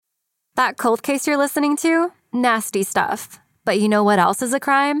That cold case you're listening to? Nasty stuff. But you know what else is a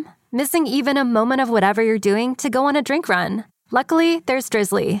crime? Missing even a moment of whatever you're doing to go on a drink run. Luckily, there's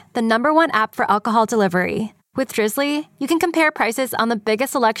Drizzly, the #1 app for alcohol delivery. With Drizzly, you can compare prices on the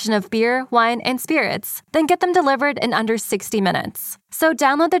biggest selection of beer, wine, and spirits, then get them delivered in under 60 minutes. So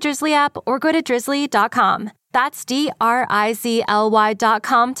download the Drizzly app or go to drizzly.com. That's DRIZLY.com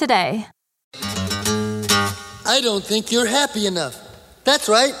today. I don't think you're happy enough. That's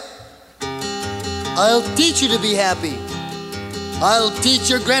right. I'll teach you to be happy. I'll teach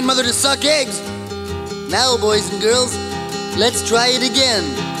your grandmother to suck eggs. Now, boys and girls, let's try it again.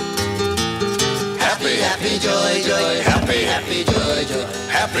 Happy, happy, joy, joy. Happy, happy, joy, joy.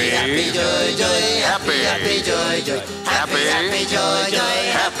 Happy, happy, joy, joy. Happy, happy, joy, joy. Happy, happy, joy,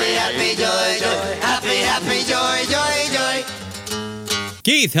 joy. Happy, happy, joy, joy. Happy, happy, joy, joy, joy.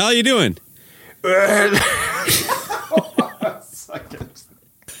 Keith, how you doing? Hold on a second.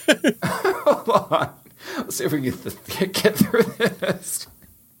 Hold on. Let's see if we can get through this.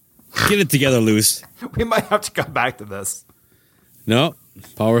 Get it together, Luce. We might have to come back to this. No,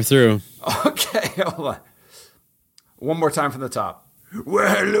 power through. Okay, hold on. One more time from the top.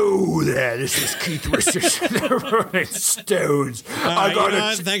 Well, hello there. This is Keith Richardson, the Rolling Stones.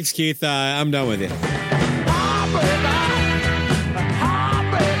 Thanks, Keith. I'm done with you.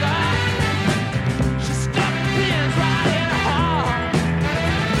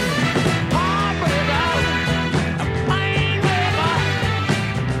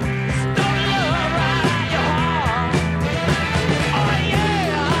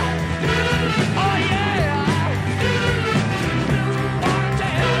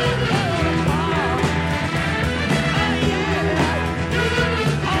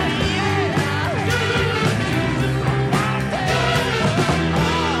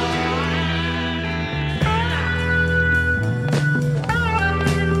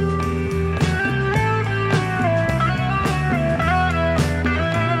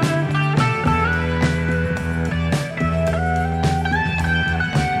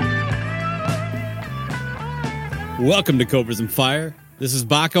 Welcome to Cobras and Fire. This is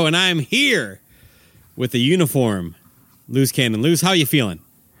Baco, and I'm here with the uniform. Luce Cannon. Luce, how you feeling?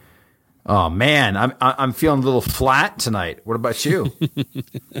 Oh, man, I'm feeling a little flat tonight. What about you?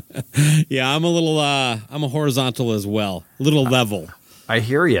 Yeah, I'm a horizontal as well. A little level. I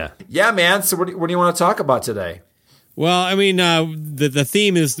hear you. Yeah, man, so what do you want to talk about today? Well, I mean, the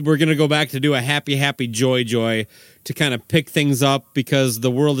theme is we're going to go back to do a happy, happy, joy, joy to kind of pick things up because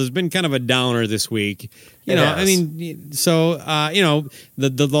the world has been kind of a downer this week. You know, I mean, so,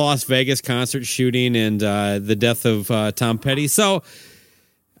 the Las Vegas concert shooting and the death of Tom Petty. So,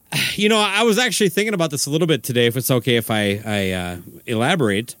 you know, I was actually thinking about this a little bit today, if it's okay if I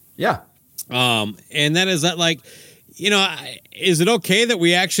elaborate. Yeah. And that is that, like, you know, is it okay that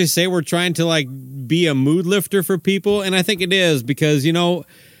we actually say we're trying to, like, be a mood lifter for people? And I think it is because, you know,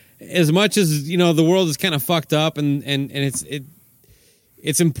 as much as, you know, the world is kind of fucked up and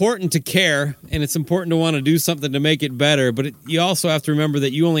it's important to care and it's important to want to do something to make it better. But you also have to remember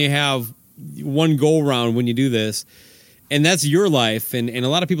that you only have one go round when you do this. And that's your life, and a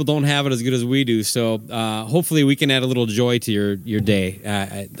lot of people don't have it as good as we do. So hopefully we can add a little joy to your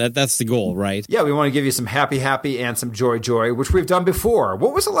day. That's the goal, right? Yeah, we want to give you some happy and some joy, which we've done before.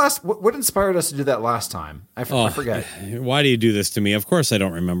 What was the last? What inspired us to do that last time? I forget. Why do you do this to me? Of course I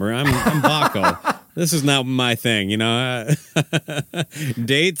don't remember. I'm Baco. This is not my thing, you know.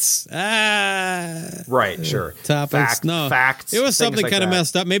 Dates, right? Sure. Topics, facts. It was something like kind of that.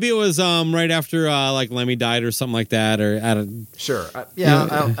 Messed up. Maybe it was right after like Lemmy died or something like that, or Sure. I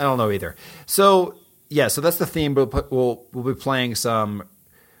don't know either. So yeah, so that's the theme. We'll be playing some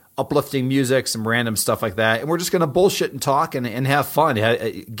uplifting music, some random stuff like that, and we're just going to bullshit and talk and have fun.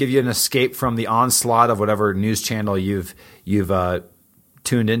 Give you an escape from the onslaught of whatever news channel you've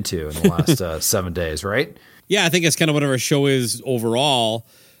tuned into in the last 7 days, right? Yeah, I think that's kind of what our show is overall,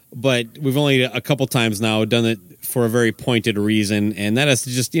 but we've only a couple times now done it for a very pointed reason, and that is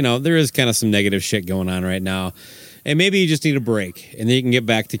just, you know, there is kind of some negative shit going on right now, and maybe you just need a break, and then you can get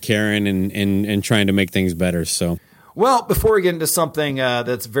back to caring and trying to make things better, so... Well, before we get into something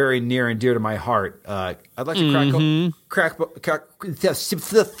that's very near and dear to my heart, I'd like to crack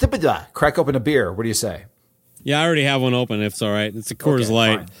open a beer. What do you say? Yeah, I already have one open, if it's all right. It's a Coors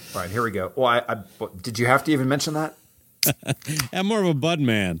Light. Fine, here we go. Well, did you have to even mention that? I'm more of a Bud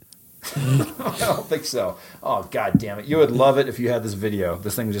man. I don't think so. Oh, God damn it. You would love it if you had this video.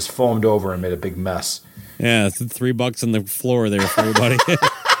 This thing just foamed over and made a big mess. Yeah, it's $3 on the floor there for everybody.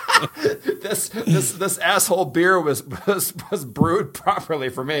 This asshole beer was brewed properly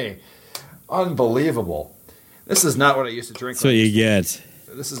for me. Unbelievable. This is not what I used to drink. That's what you get.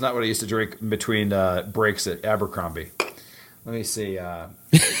 This is not what I used to drink in between breaks at Abercrombie. Let me see.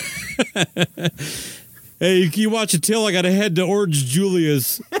 Hey, you watch it till I got to head to Orange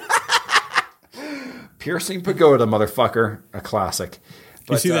Julius. Piercing Pagoda, motherfucker. A classic.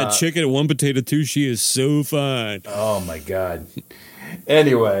 You see that chicken at One Potato Two? She is so fine. Oh my God.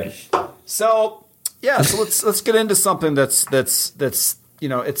 Anyway, so let's get into something that's it's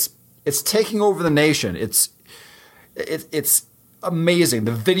taking over the nation. It's amazing.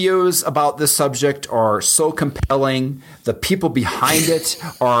 The videos about this subject are so compelling. The people behind it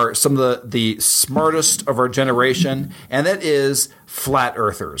are some of the smartest of our generation, and that is flat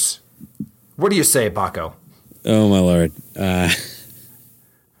earthers. What do you say, Baco? Oh my Lord.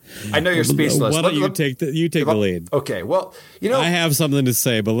 I know you're speechless. Why don't you take the lead? Okay. Well, I have something to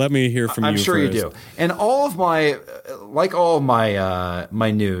say, but let me hear from you. I'm sure first. you do. And all of my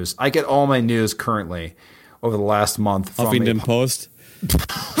my news, I get all my news currently over the last month from Huffington Post.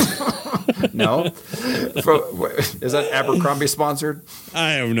 No, is that Abercrombie sponsored?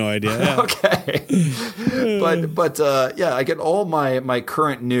 I have no idea. Okay, but I get all my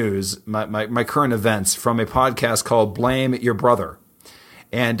current news, my current events from a podcast called Blame Your Brother.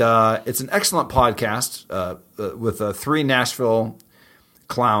 And it's an excellent podcast with 3 Nashville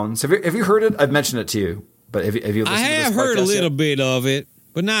clowns. Have you heard it? I've mentioned it to you, but have you listened to this podcast? I have heard a little bit of it,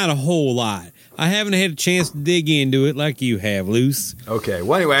 but not a whole lot. I haven't had a chance to dig into it like you have, Luce. Okay.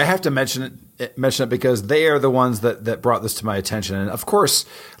 Well, anyway, I have to mention it because they are the ones that brought this to my attention. And of course,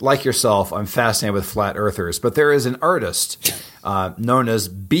 like yourself, I'm fascinated with flat earthers. But there is an artist known as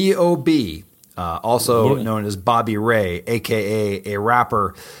B.O.B., also known as Bobby Ray, a.k.a. a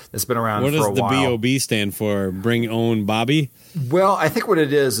rapper that's been around for a while. What does the B.O.B. stand for? Bring Own Bobby? Well, I think what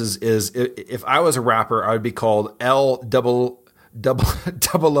it is if I was a rapper, I would be called L-O-O-S-E,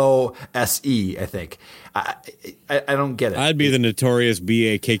 I think. I don't get it. I'd be the notorious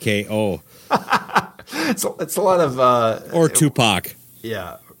B-A-K-K-O. It's a lot of... or Tupac.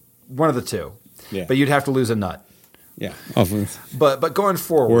 Yeah, one of the two. Yeah. But you'd have to lose a nut. Yeah. But going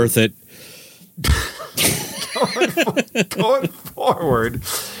forward... Worth it. Going forward,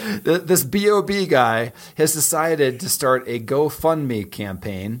 this B.O.B. guy has decided to start a GoFundMe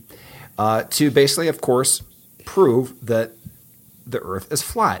campaign to basically, of course, prove that the Earth is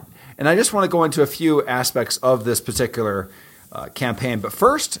flat. And I just want to go into a few aspects of this particular campaign. But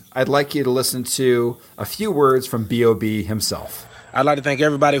first, I'd like you to listen to a few words from B.O.B. himself. I'd like to thank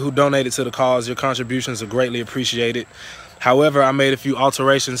everybody who donated to the cause. Your contributions are greatly appreciated. However, I made a few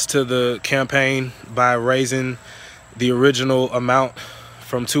alterations to the campaign by raising the original amount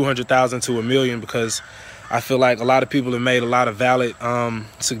from $200,000 to $1 million because I feel like a lot of people have made a lot of valid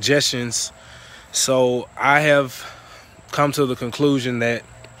suggestions. So I have come to the conclusion that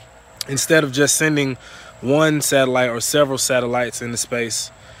instead of just sending one satellite or several satellites into space,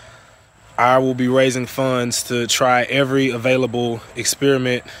 I will be raising funds to try every available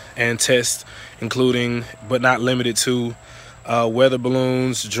experiment and test, including but not limited to weather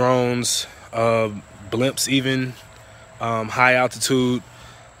balloons, drones, blimps even, high altitude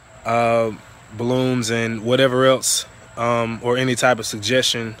balloons, and whatever else or any type of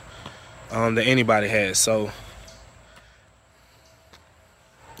suggestion that anybody has. So,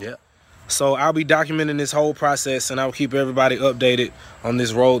 yeah. So I'll be documenting this whole process, and I'll keep everybody updated on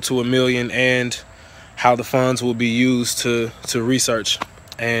this road to $1 million and how the funds will be used to research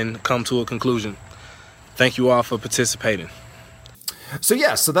and come to a conclusion. Thank you all for participating. So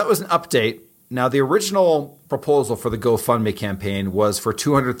that was an update. Now, the original proposal for the GoFundMe campaign was for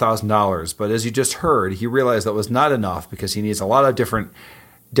 $200,000, but as you just heard, he realized that was not enough because he needs a lot of different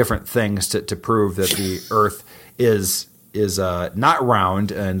things to prove that the Earth is not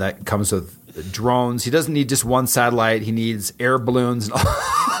round, and that comes with drones. He doesn't need just one satellite. He needs air balloons and all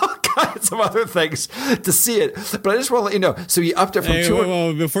kinds of other things to see it. But I just want to let you know. So he upped it from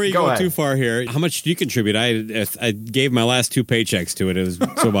Well, before you go too far here, how much do you contribute? I gave my last 2 paychecks to it. It was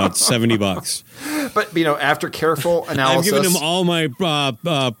so about $70. But after careful analysis, I've given him all my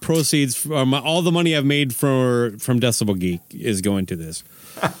proceeds, all the money I've made from Decibel Geek is going to this.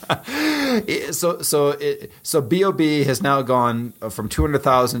 So B.O.B. has now gone from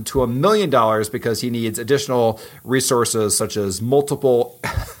 $200,000 to $1 million because he needs additional resources such as multiple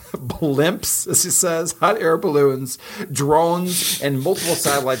blimps, as he says, hot air balloons, drones, and multiple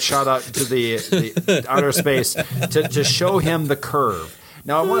satellites shot out to the outer space to show him the curve.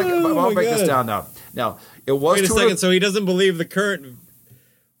 Now I want to break this down now. Now it was. Wait a second. So he doesn't believe the current.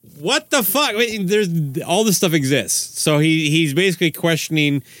 What the fuck? There's all this stuff exists. So he's basically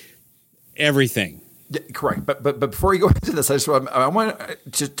questioning everything. Yeah, correct. But before you go into this, I want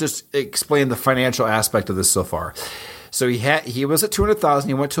to just explain the financial aspect of this so far. So he was at 200,000.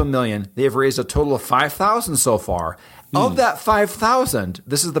 He went to $1 million. They have raised a total of 5,000 so far. Of that 5,000,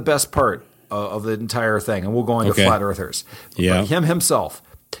 this is the best part of the entire thing, and we'll go into flat earthers. Yeah, but him himself,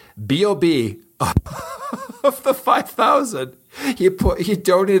 B.O.B. of the 5,000, he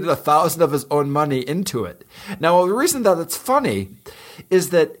donated 1,000 of his own money into it. Now, the reason that it's funny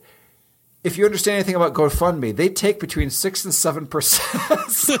is that if you understand anything about GoFundMe, they take between 6 and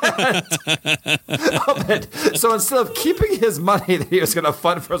 7% of it. So instead of keeping his money that he was going to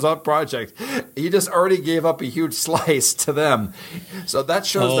fund for his own project, he just already gave up a huge slice to them. So that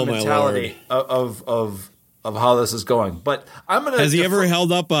shows the mentality of how this is going. But I'm going to. Has he ever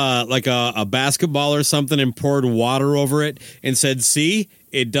held up a basketball or something and poured water over it and said, "See,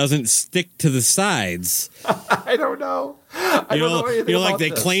 it doesn't stick to the sides"? I don't know. I don't know anything like about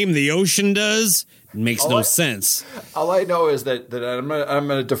they this. claim the ocean does. It makes no sense. All I know is that I'm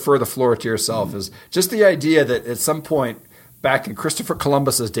going to defer the floor to yourself. Is just the idea that at some point back in Christopher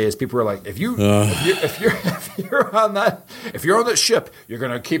Columbus's days, people were like, if you're on that ship, you're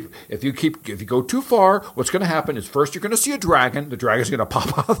going to keep. If you go too far, what's going to happen is first you're going to see a dragon. The dragon's going to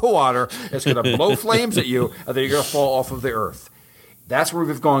pop out of the water. It's going to blow flames at you, and then you're going to fall off of the earth. That's where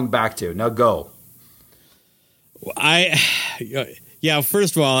we've gone back to. Now go.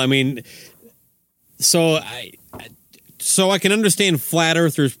 First of all, I mean, so I can understand flat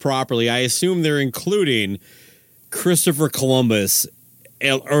earthers properly. I assume they're including Christopher Columbus,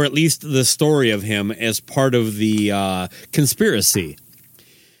 or at least the story of him, as part of the conspiracy.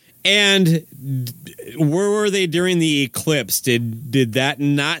 And where were they during the eclipse? Did that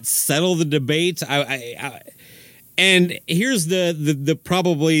not settle the debate? And here's the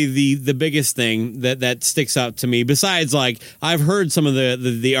probably the biggest thing that sticks out to me. Besides, like, I've heard some of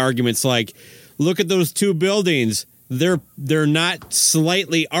the arguments, like, look at those two buildings. They're not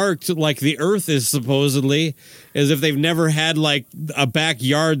slightly arced like the Earth is supposedly, as if they've never had like a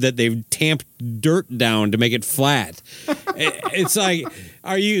backyard that they've tamped dirt down to make it flat. It's like,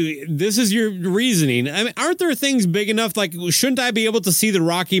 this is your reasoning? I mean, aren't there things big enough? Like, shouldn't I be able to see the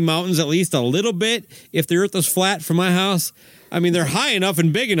Rocky Mountains at least a little bit if the Earth was flat from my house? I mean, they're high enough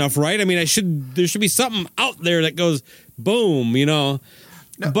and big enough, right? I mean, there should be something out there that goes boom, you know.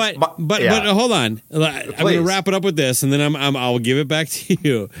 No, but hold on. I'm going to wrap it up with this, and then I'll give it back to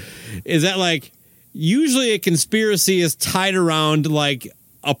you. Is that like usually a conspiracy is tied around like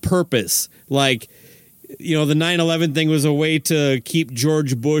a purpose, like, you know, the 9/11 thing was a way to keep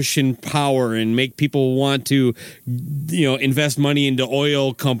George Bush in power and make people want to, you know, invest money into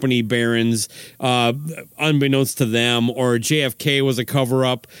oil company barons, unbeknownst to them, or JFK was a cover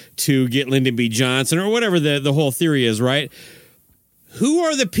up to get Lyndon B. Johnson, or whatever the whole theory is, right? Who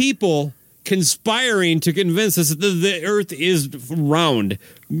are the people conspiring to convince us that the Earth is round?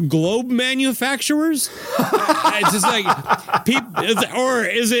 Globe manufacturers? It's just like people, or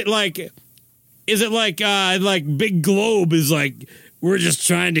is it like Big Globe is like, we're just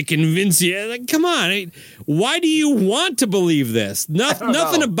trying to convince you? Like, come on, why do you want to believe this?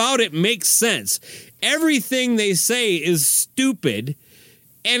 Nothing about it makes sense. Everything they say is stupid,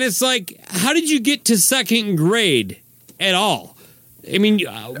 and it's like, how did you get to second grade at all? I mean,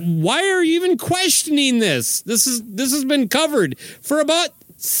 why are you even questioning this? This has been covered for about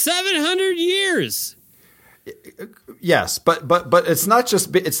 700 years. Yes, but it's not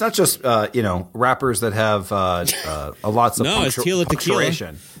just you know, rappers that have lots of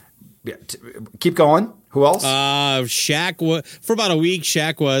punctuation. Yeah, keep going. Who else? Shaq for about a week.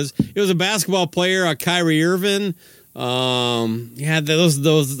 It was a basketball player, Kyrie Irving. Those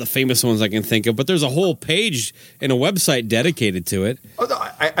are the famous ones I can think of, but there's a whole page and a website dedicated to it.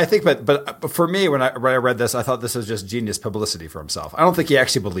 I think, but for me, when I read this, I thought this was just genius publicity for himself. I don't think he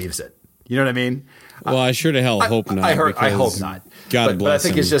actually believes it. You know what I mean? Well, I sure to hell hope not. I hope not. God bless him. But I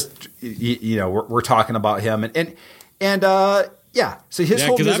think it's just, you know, we're talking about him and yeah. So his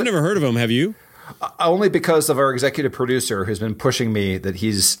whole because I've never heard of him. Have you? Only because of our executive producer, who's been pushing me that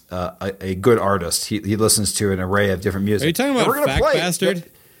he's a good artist. He listens to an array of different music. Are you talking about Fact Bastard?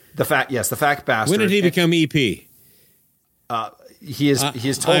 The Fact Bastard. When did he become EP? He has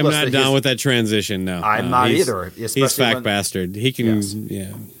told I'm us not that down with that transition. No, I'm not either. He's Fact Bastard. He can,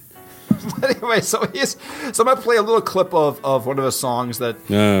 yeah. Anyway, so I'm going to play a little clip of one of his songs that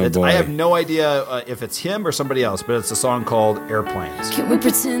I have no idea if it's him or somebody else, but it's a song called Airplanes. Can we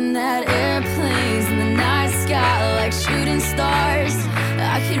pretend that airplanes in the night sky like shooting stars?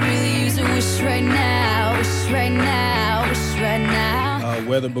 I could really use a wish right now, wish right now, wish right now.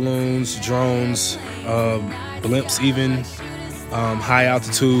 Weather balloons, drones, blimps even, high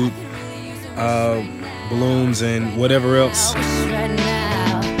altitude balloons and whatever else. Wish right now.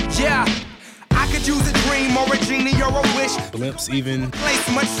 Yeah, I could use a dream or a genie or a wish. Blimps even.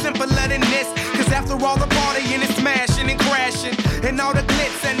 Place much simpler than this. Cause after all the partying and smashing and crashing, and all the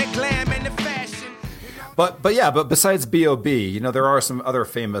glitz and the glam and the fashion. But besides B.O.B., there are some other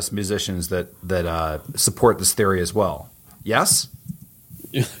famous musicians that support this theory as well. Yes?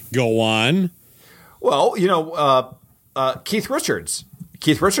 Go on. Well, Keith Richards.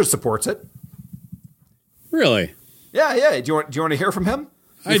 Keith Richards supports it. Really? Yeah. Do you want to hear from him?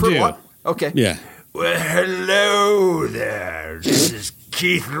 I do. What? Okay. Yeah. Well, hello there. This is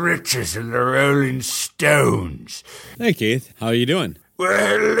Keith Richards of the Rolling Stones. Hey, Keith. How are you doing? Well,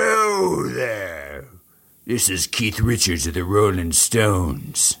 hello there. This is Keith Richards of the Rolling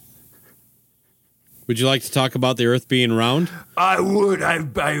Stones. Would you like to talk about the Earth being round? I would.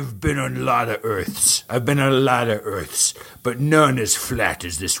 I've been on a lot of Earths. But none as flat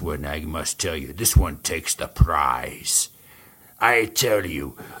as this one, I must tell you. This one takes the prize. I tell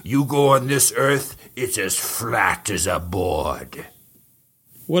you, you go on this Earth, it's as flat as a board.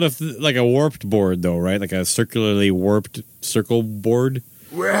 What if, like a warped board, though, right? Like a circularly warped circle board?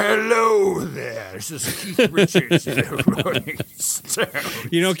 Well, hello there. This is Keith Richards of the Rolling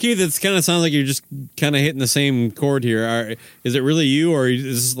Stones. Keith, it kind of sounds like you're just kind of hitting the same chord here. Is it really you, or is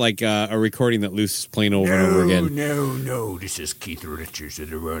this like a recording that Luce is playing over and over again? No. This is Keith Richards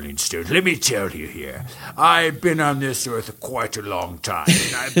of the Rolling Stones. Let me tell you here, I've been on this earth quite a long time.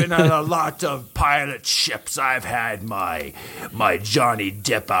 And I've been on a lot of pilot ships. I've had my Johnny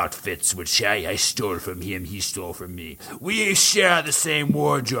Depp outfits, which I stole from him, he stole from me. We share the same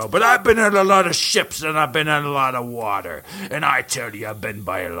wardrobe, but I've been on a lot of ships and I've been on a lot of water. And I tell you, I've been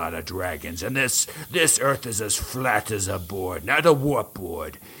by a lot of dragons. And this earth is as flat as a board, not a warp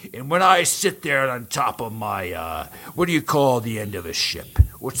board. And when I sit there on top of my, what do you call the end of a ship?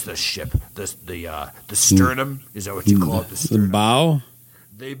 What's the ship? The sternum? Is that what you call it? The sternum? The bow?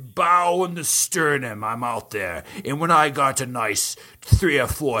 The bow and the sternum, I'm out there. And when I got a nice 3 or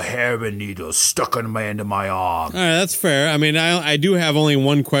 4 heroin needles stuck on my end of my arm. All right, that's fair. I mean, I do have only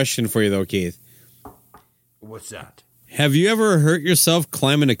one question for you, though, Keith. What's that? Have you ever hurt yourself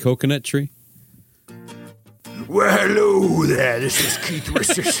climbing a coconut tree? Well, hello there. This is Keith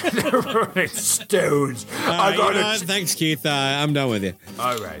Richards of the Rolling Stones. Thanks, Keith. I'm done with you.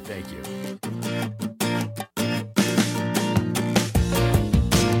 All right, thank you.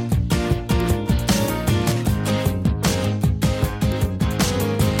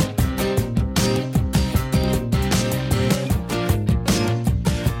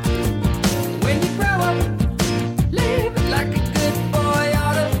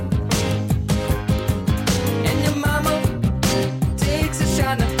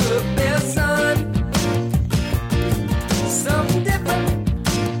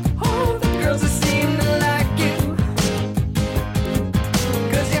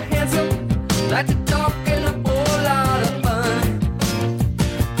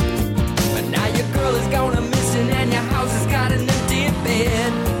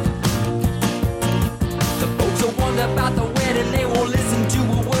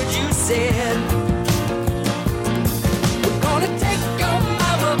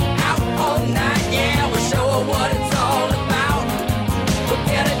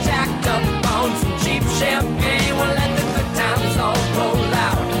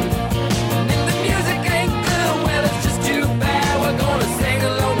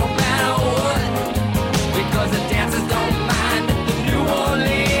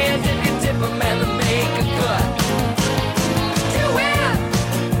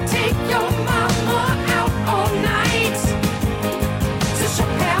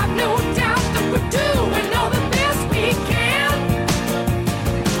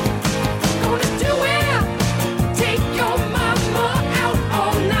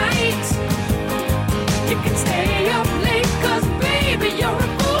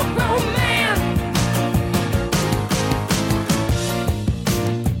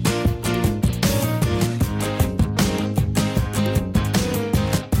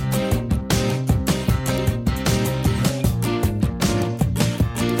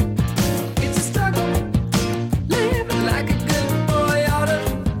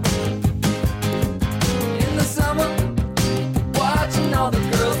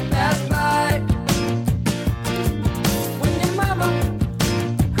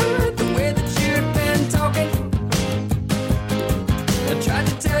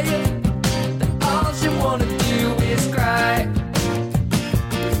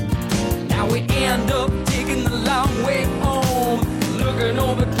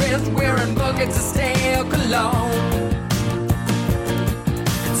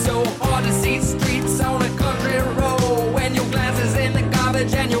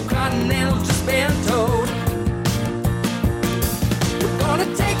 And your continental just been told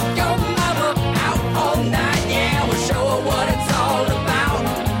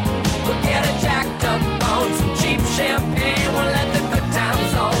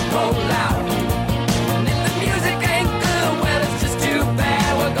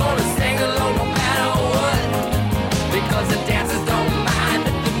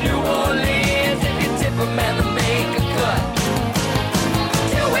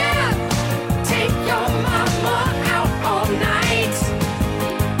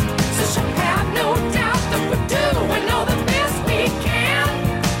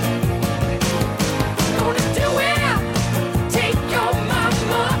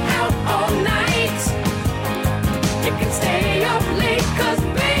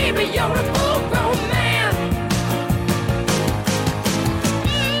you're a full-grown man.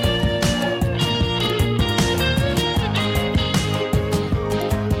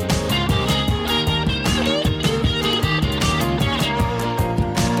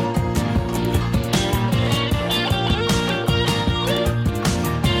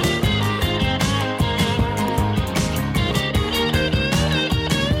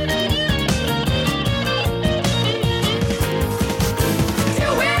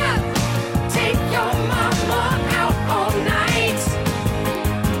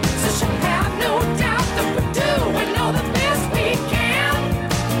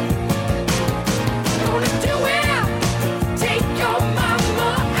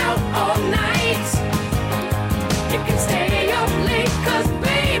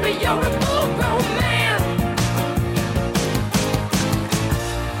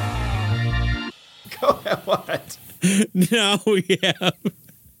 What? Now we have.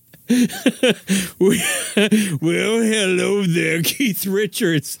 Well, hello there, Keith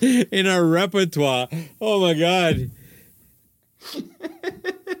Richards in our repertoire. Oh my God.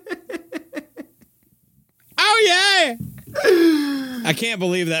 Oh yeah. I can't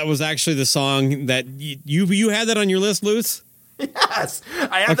believe that was actually the song that you had that on your list, Luce? Yes.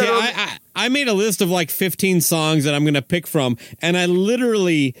 I have that I made a list of like 15 songs that I'm going to pick from, and I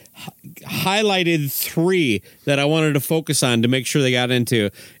literally highlighted 3 that I wanted to focus on to make sure they got into,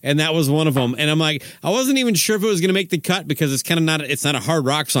 and that was one of them. And I'm like, I wasn't even sure if it was going to make the cut because it's kind of not a hard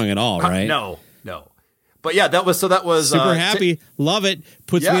rock song at all, right? No. But yeah, that was super happy. Love it.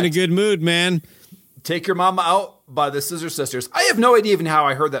 Puts me in a good mood, man. Take Your Mama Out by the Scissor Sisters. I have no idea even how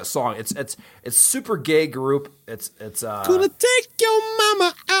I heard that song. It's super gay group. It's gonna take your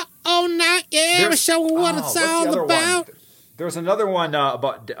mama out all night. Yeah, show her what it's all about. There's another one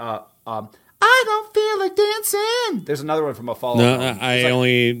about I don't feel like dancing. There's another one from a follow. No, I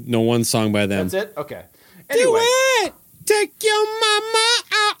only know one song by them. That's it. Okay. Anyway. Do it. Take your mama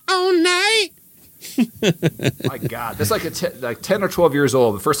out all night. My God, that's like 10 or 12 years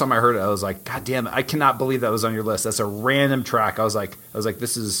old. The first time I heard it, I was like, God damn it! I cannot believe that was on your list. That's a random track. I was like,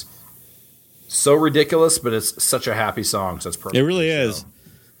 this is so ridiculous, but it's such a happy song. So it's perfect. It really is.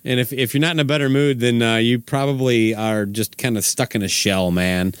 And if you're not in a better mood, then you probably are just kind of stuck in a shell,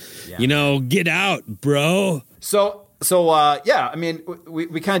 man. Yeah. Get out, bro. So yeah, I mean,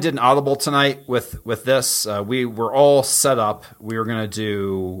 we kind of did an audible tonight with this. We were all set up. We were going to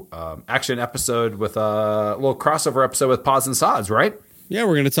do actually an episode with a little crossover episode with Pods and Sods, right? Yeah,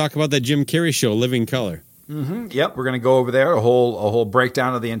 we're going to talk about that Jim Carrey show, Living Color. Mm-hmm. Yep, we're going to go over there, a whole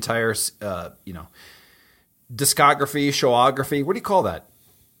breakdown of the entire, discography, showography. What do you call that?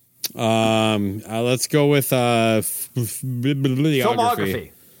 Let's go with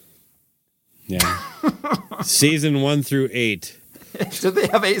filmography. Yeah. Season 1 through 8. Did they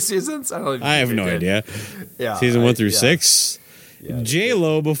have 8 seasons? I have no idea. Yeah. Season 1 through 6. Yeah.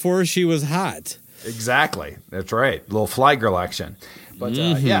 J-Lo before she was hot. Exactly. That's right. A little Fly Girl action. But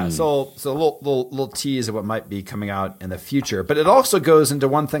yeah, so a little tease of what might be coming out in the future. But it also goes into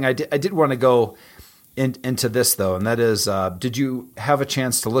one thing I did want to go into this, though, and that is, did you have a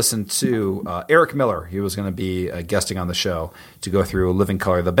chance to listen to Eric Miller? He was going to be guesting on the show to go through Living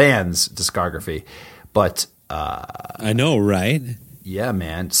Color, the band's discography. But I know, right? Yeah,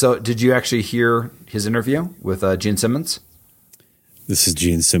 man. So did you actually hear his interview with Gene Simmons? This is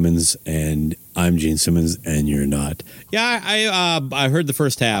Gene Simmons, and I'm Gene Simmons, and you're not. Yeah, I heard the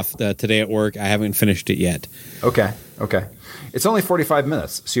first half today at work. I haven't finished it yet. Okay. It's only 45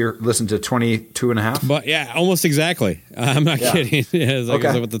 minutes, so you're listening to 22 and a half? But yeah, almost exactly. I'm not kidding. It was like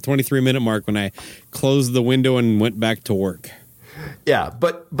at the 23-minute mark when I closed the window and went back to work. Yeah,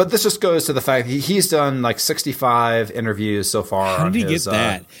 but this just goes to the fact he's done like 65 interviews so far. How did he get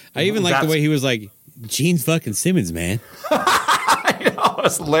that? I even like the way he was like, Gene fucking Simmons, man. I know,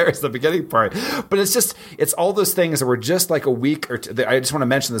 it's hilarious, the beginning part. But it's all those things that were just like a week or two. I just want to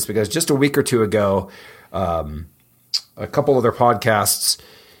mention this because just a week or two ago, a couple of their podcasts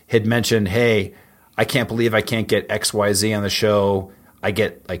had mentioned, hey, I can't believe I can't get XYZ on the show. I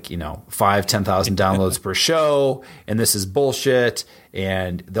get 5,000-10,000 downloads per show, and this is bullshit.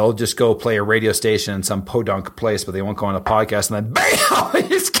 And they'll just go play a radio station in some podunk place, but they won't go on a podcast. And then bam, he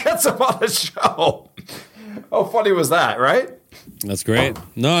just gets them on the show. How funny was that, right? That's great.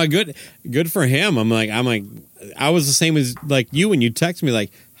 No, good for him. I'm like, I was the same as like you when you text me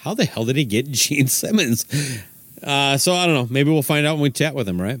like, how the hell did he get Gene Simmons? So I don't know. Maybe we'll find out when we chat with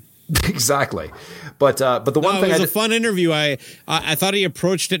him, right? Exactly. But the one thing it was a fun interview. I thought he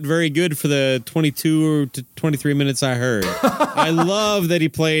approached it very good for the 22 to 23 minutes I heard. I love that he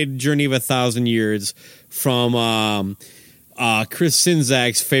played Journey of 1,000 Years from Chris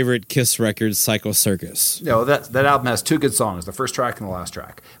Czynszak's favorite Kiss record, Psycho Circus. No, that album has 2 good songs, the first track and the last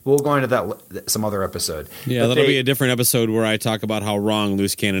track. We'll go into that some other episode. Yeah, that'll be a different episode where I talk about how wrong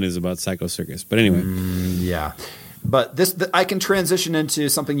Loose Cannon is about Psycho Circus. But anyway. Yeah. But I can transition into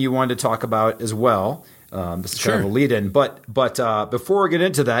something you wanted to talk about as well. This is kind of a lead-in. But before we get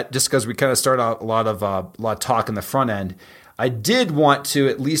into that, just because we kind of start out a lot of talk in the front end, I did want to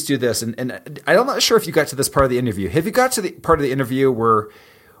at least do this, and I'm not sure if you got to this part of the interview. Have you got to the part of the interview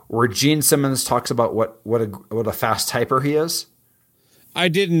where Gene Simmons talks about what a fast typer he is? I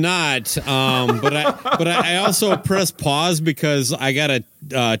did not, but I also pressed pause because I got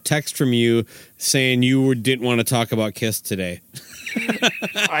a text from you saying you didn't want to talk about Kiss today.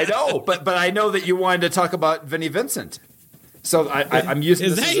 I know, but I know that you wanted to talk about Vinnie Vincent, so I'm using.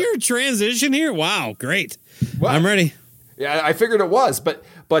 Is that your transition here? Wow, great! What? I'm ready. Yeah, I figured it was, but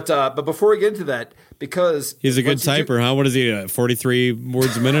before we get into that, because he's a good typer, huh? What is he? 43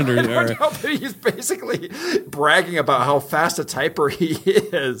 words a minute, or? No, but he's basically bragging about how fast a typer he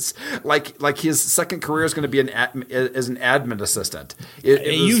is. Like his second career is going to be as an admin assistant.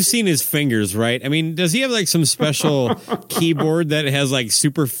 You've seen his fingers, right? I mean, does he have like some special keyboard that has like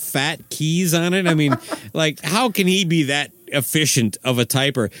super fat keys on it? I mean, like how can he be that efficient of a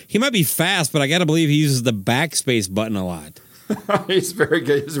typer? He might be fast, but I got to believe he uses the backspace button a lot. He's very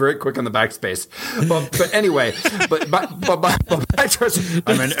good. He's very quick on the backspace. But anyway,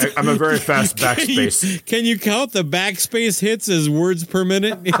 I'm a very fast backspace. Can you count the backspace hits as words per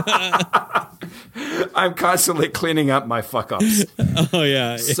minute? I'm constantly cleaning up my fuck ups. Oh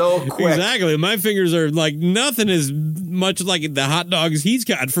yeah, so quick. Exactly. My fingers are like nothing as much like the hot dogs he's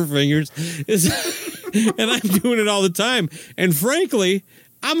got for fingers. And I'm doing it all the time. And frankly,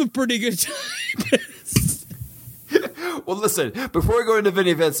 I'm a pretty good typist. Well, listen, before we go into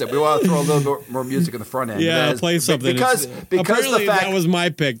Vinnie Vincent, we want to throw a little more music in the front end. Yeah, play something. Because apparently the fact that was my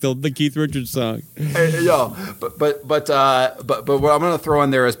pick, the Keith Richards song. But what I'm going to throw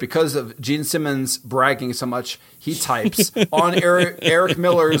in there is because of Gene Simmons bragging so much, he types on Eric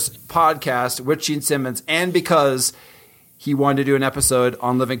Miller's podcast with Gene Simmons, and because he wanted to do an episode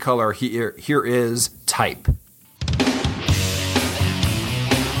on Living Color, here is Type.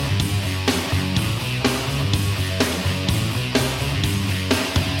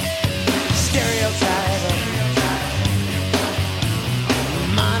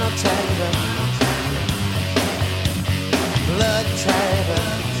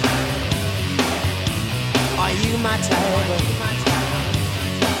 My type,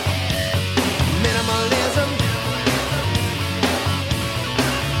 minimalism,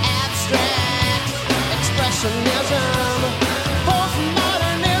 abstract expressionism,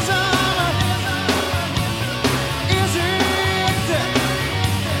 postmodernism. Is it?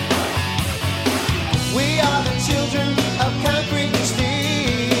 We are the children of concrete and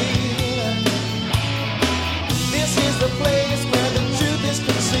steel. This is the place where the truth is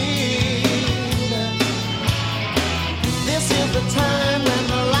concealed. The time when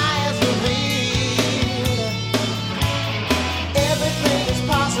the lie is revealed. Everything is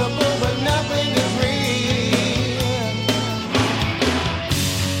possible, but nothing is real.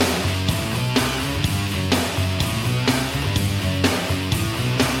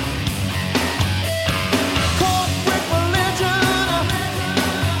 Corporate religion,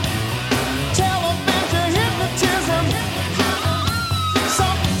 television hypnotism,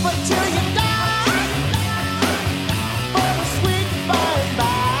 suffer till you die.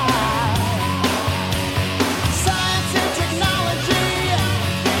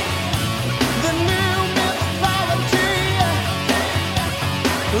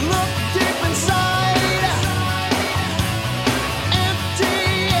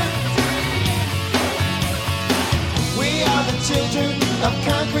 Of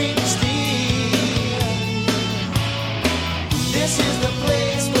concrete and steel. This is the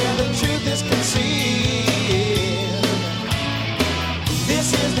place where the truth is concealed.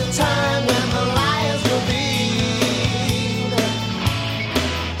 This is the time when the lie is revealed.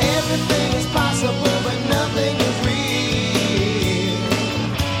 Everything is possible, but nothing is real.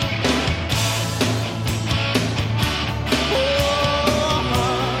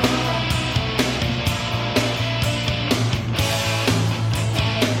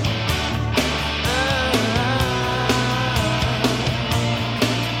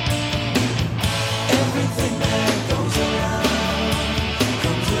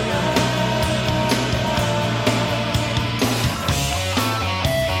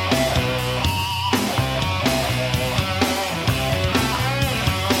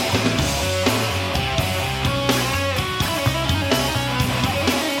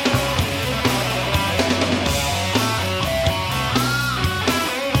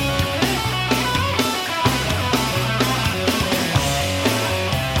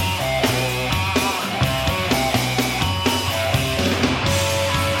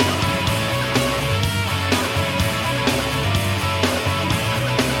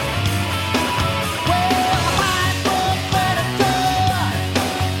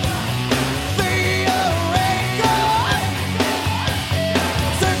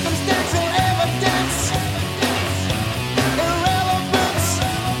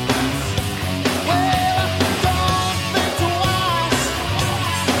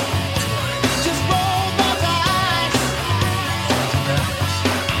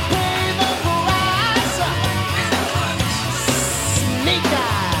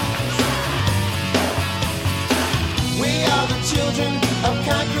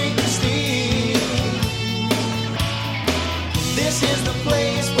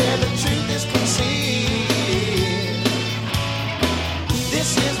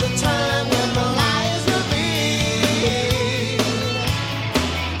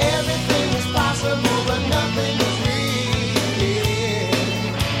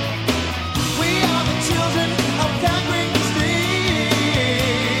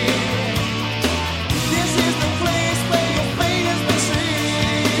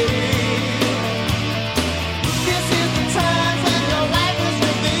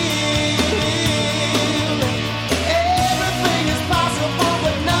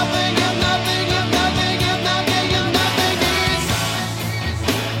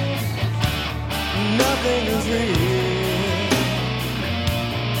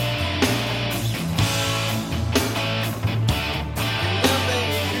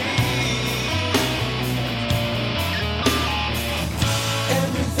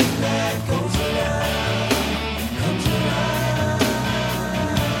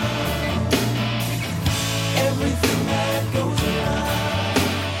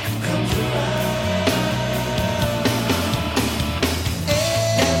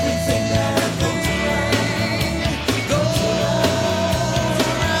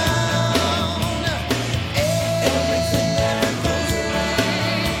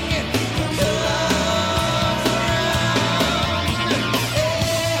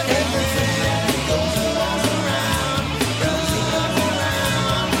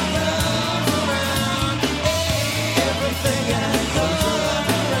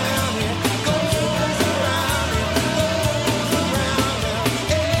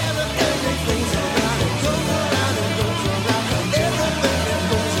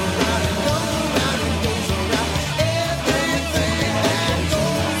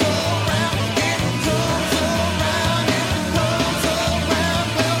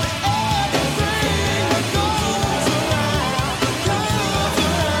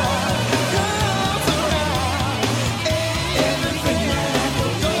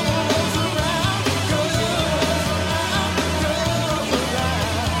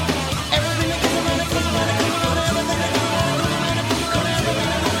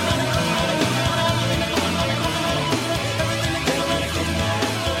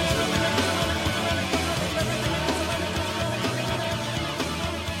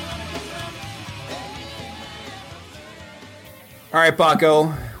 right,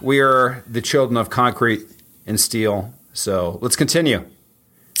 Baco. We are the children of concrete and steel. So let's continue.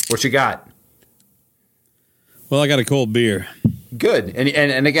 What you got? Well, I got a cold beer. Good.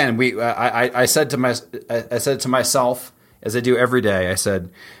 And again, I said to myself, as I do every day, I said,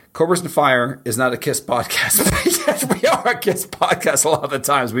 Cobras and Fire is not a KISS podcast. We are a KISS podcast a lot of the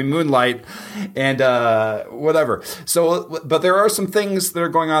times. We moonlight and whatever. So, but there are some things that are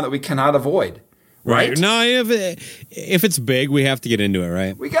going on that we cannot avoid. Right? No, if it's big, we have to get into it,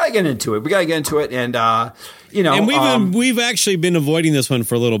 right? We gotta get into it. And and we've actually been avoiding this one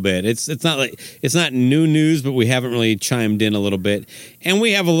for a little bit. It's not new news, but we haven't really chimed in a little bit, and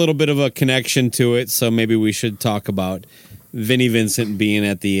we have a little bit of a connection to it. So maybe we should talk about Vinnie Vincent being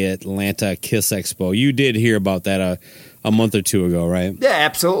at the Atlanta KISS Expo. You did hear about that a month or two ago, right? Yeah,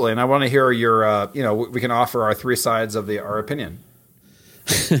 absolutely. And I want to hear your. We can offer our three sides of our opinion.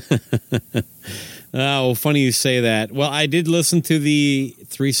 Oh, funny you say that. Well, I did listen to the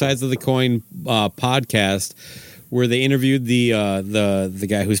Three Sides of the Coin podcast where they interviewed the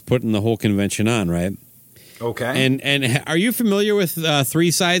guy who's putting the whole convention on, right? Okay. And are you familiar with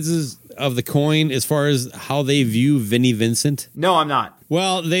Three Sides of the Coin as far as how they view Vinnie Vincent? No, I'm not.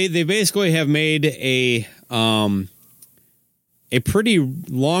 Well, they basically have made a pretty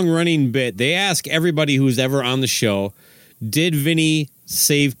long-running bit. They ask everybody who's ever on the show, did Vinnie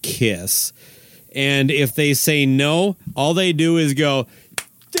save KISS? And if they say no, all they do is go,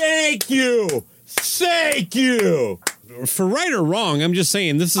 thank you, thank you. For right or wrong, I'm just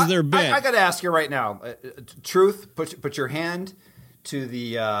saying this is their bit. I got to ask you right now, truth. Put your hand to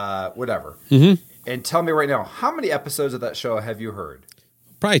the whatever, and tell me right now, how many episodes of that show have you heard?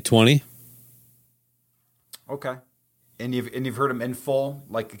 Probably 20. Okay. And you've heard them in full,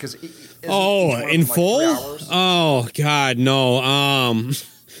 like because in full? Oh God, no.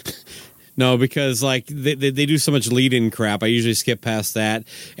 No, because like they do so much lead-in crap. I usually skip past that,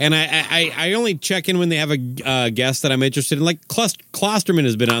 and I only check in when they have a guest that I'm interested in. Like Klosterman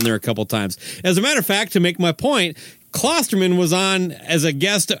has been on there a couple times. As a matter of fact, to make my point, Klosterman was on as a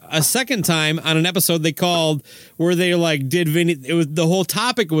guest a second time on an episode they called where they like did Vinnie. It was the whole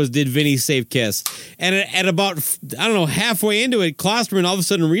topic was did Vinnie save KISS, and at about halfway into it, Klosterman all of a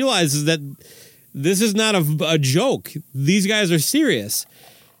sudden realizes that this is not a joke. These guys are serious.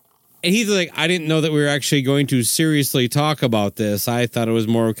 And he's like, I didn't know that we were actually going to seriously talk about this. I thought it was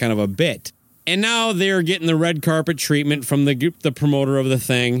more kind of a bit. And now they're getting the red carpet treatment from the promoter of the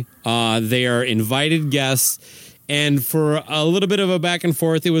thing. They are invited guests. And for a little bit of a back and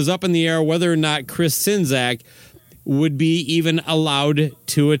forth, it was up in the air whether or not Chris Czynszak would be even allowed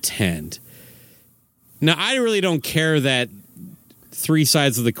to attend. Now, I really don't care that Three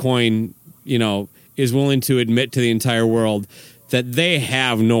Sides of the Coin, is willing to admit to the entire world that they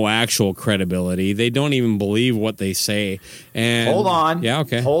have no actual credibility. They don't even believe what they say. And hold on. Yeah,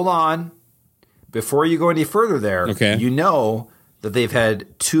 okay. Hold on. Before you go any further there, okay. You know that they've had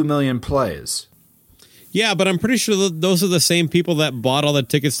 2 million plays. Yeah, but I'm pretty sure that those are the same people that bought all the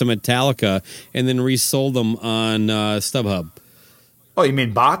tickets to Metallica and then resold them on StubHub. Oh, you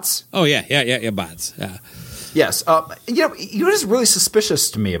mean bots? Oh, yeah, bots. Yeah. Yes. You know what's really suspicious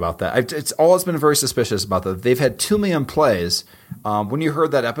to me about that? It's always been very suspicious about that. They've had 2 million plays. When you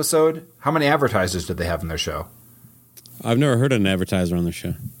heard that episode, how many advertisers did they have in their show? I've never heard of an advertiser on their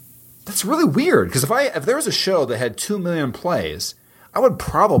show. That's really weird, because if there was a show that had 2 million plays, I would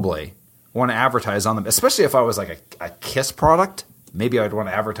probably want to advertise on them, especially if I was like a KISS product. Maybe I'd want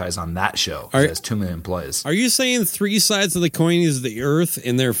to advertise on that show that has 2 million plays. Are you saying Three Sides of the Coin is the Earth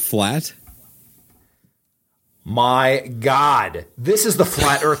and they're flat? My God, this is the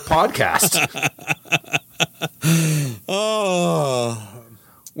Flat Earth podcast. Oh.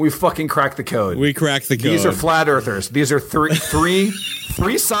 We fucking cracked the code. We cracked the code. These are flat earthers. These are three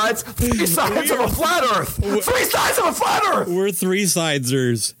sides of a flat earth. 3 sides of a flat earth. We're three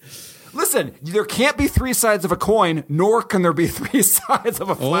sidesers. Listen, there can't be 3 sides of a coin, nor can there be 3 sides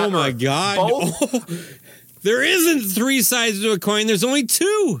of a flat earth. Oh my God. Both? There isn't 3 sides to a coin. There's only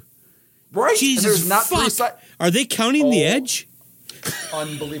 2. Right? Jesus, there's not fuck. 3 sides. Are they counting the edge?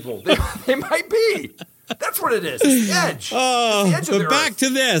 Unbelievable. They might be. That's what it is. It's the edge. Oh, it's the edge of but the back earth. to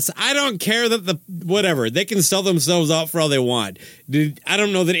this. I don't care that whatever. They can sell themselves out for all they want. I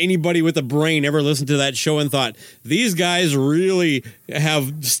don't know that anybody with a brain ever listened to that show and thought, these guys really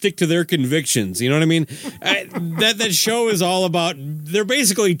stick to their convictions. You know what I mean? That show is all about, they're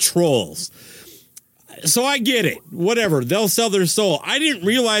basically trolls. So I get it. Whatever. They'll sell their soul. I didn't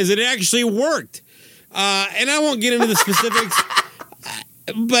realize it actually worked. And I won't get into the specifics.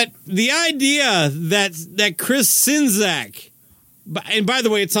 But the idea that Chris Czynszak, and by the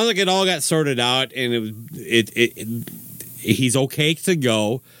way, it sounds like it all got sorted out, and he's okay to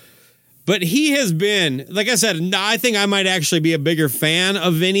go. But he has been, like I said, I think I might actually be a bigger fan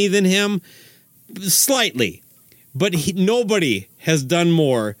of Vinny than him, slightly. But nobody has done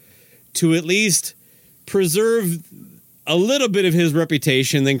more to at least preserve a little bit of his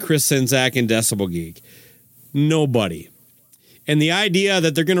reputation than Chris Czynszak and Decibel Geek. Nobody. And the idea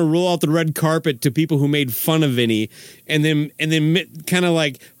that they're going to roll out the red carpet to people who made fun of Vinny and then kind of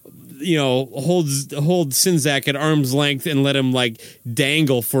like, you know, hold Czynszak at arm's length and let him like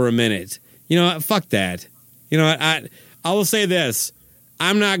dangle for a minute. You know, fuck that. You know, I will say this.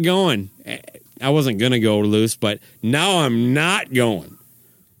 I'm not going. I wasn't going to go loose, but now I'm not going.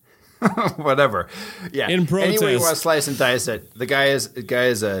 Whatever. Yeah. In protest. Anyway, you want to slice and dice it. The guy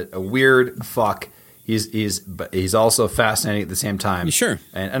is a weird fuck. He's also fascinating at the same time. Sure.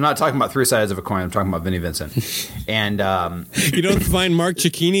 And I'm not talking about three sides of a coin. I'm talking about Vinnie Vincent. And you don't find Mark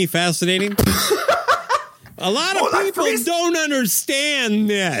Cicchini fascinating? A lot of people don't understand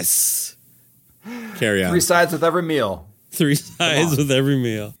this. Carry on. Three sides with every meal. Three sides with every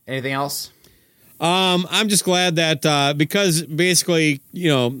meal. Anything else? I'm just glad that because basically, you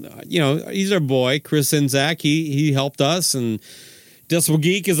know, he's our boy, Chris Czynszak. He helped us, and Decibel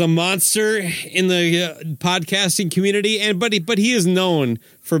Geek is a monster in the podcasting community, but he is known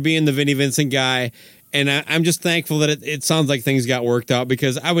for being the Vinnie Vincent guy, and I'm just thankful that it sounds like things got worked out,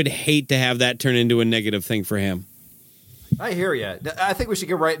 because I would hate to have that turn into a negative thing for him. I hear you. I think we should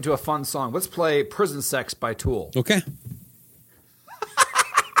get right into a fun song. Let's play "Prison Sex" by Tool. Okay.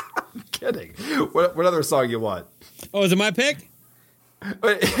 I'm kidding. What other song you want? Oh, is it my pick?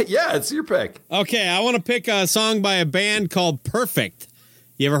 Yeah, it's your pick. Okay, I want to pick a song by a band called Perfect.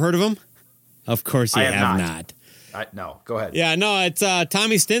 You ever heard of them? Of course you have not. No, go ahead. Yeah, no, it's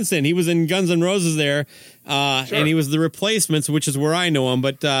Tommy Stinson. He was in Guns N' Roses there, Sure. and he was the Replacements, which is where I know him.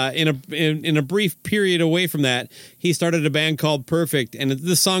 But in a brief period away from that, he started a band called Perfect, and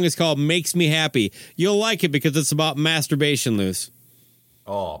this song is called "Makes Me Happy." You'll like it because it's about masturbation, Luce.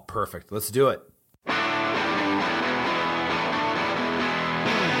 Oh, perfect. Let's do it.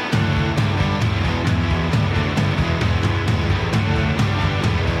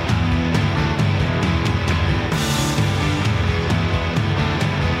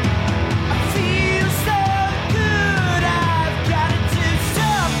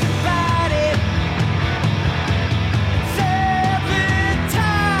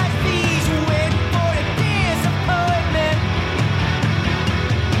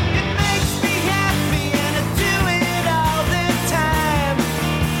 It makes me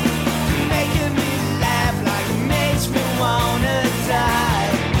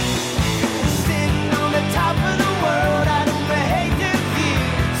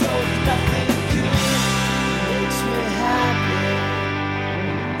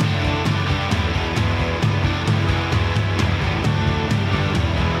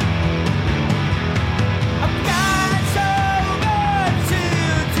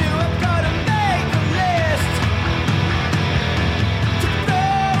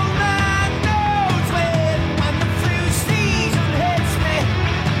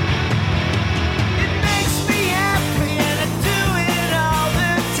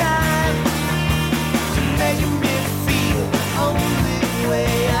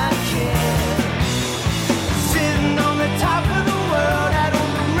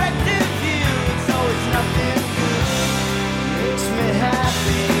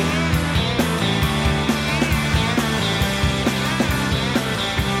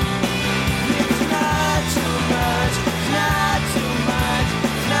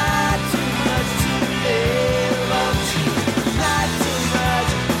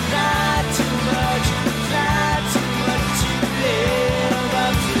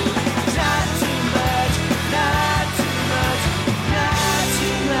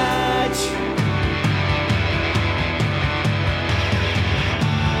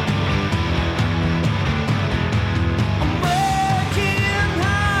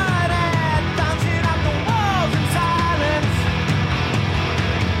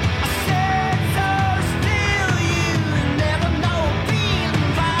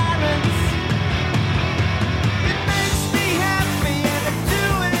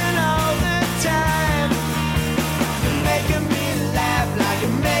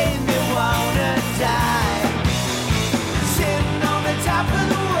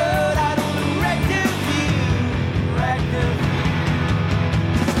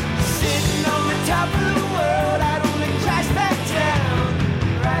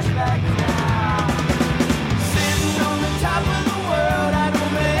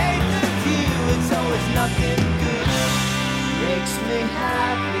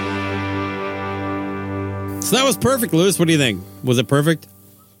So that was perfect, Lewis. What do you think? Was it perfect?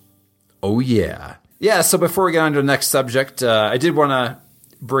 Oh, yeah. Yeah, so before we get on to the next subject, I did want to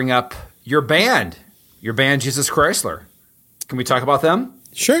bring up your band, Jesus Chrysler. Can we talk about them?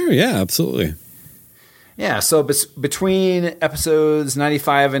 Sure, yeah, absolutely. Yeah, so between episodes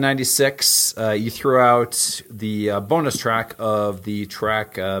 95 and 96, you threw out the bonus track of the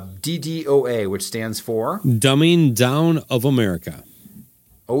track DDOA, which stands for... Dumbing Down of America.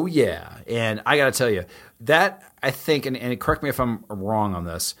 Oh, yeah. And I got to tell you, that, I think, and correct me if I'm wrong on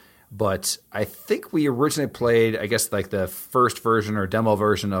this, but I think we originally played, I guess, like the first version or demo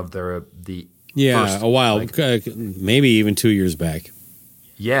version of the first, a while, maybe even 2 years back.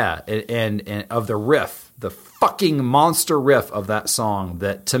 Yeah, and of the riff, the fucking monster riff of that song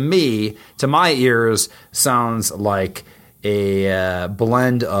that to me, to my ears, sounds like a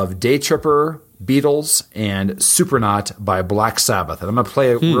blend of Day Tripper, Beatles, and Supernaut by Black Sabbath. And I'm going to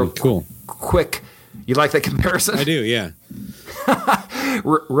play a real quick. You like that comparison? I do, yeah.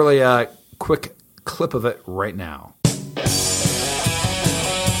 Really quick clip of it right now.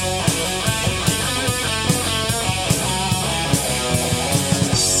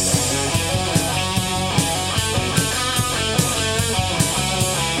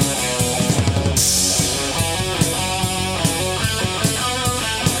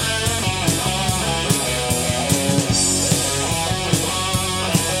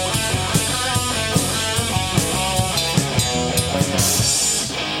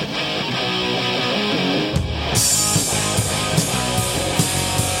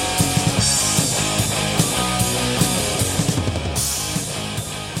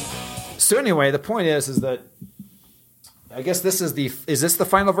 So anyway, the point is that I guess this is is this the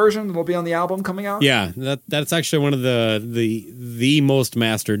final version that will be on the album coming out? Yeah, that's actually one of the most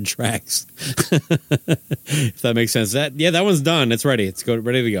mastered tracks. If that makes sense. That one's done. It's ready. It's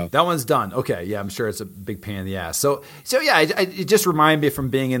ready to go. That one's done. Okay, yeah, I'm sure it's a big pain in the ass. So yeah, it just reminded me from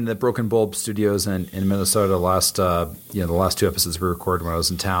being in the Broken Bulb Studios in Minnesota the last 2 episodes we recorded when I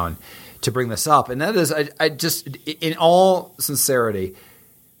was in town to bring this up, and that is I just in all sincerity.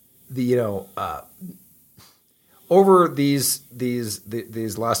 Over these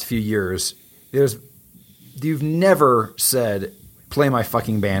last few years, you've never said play my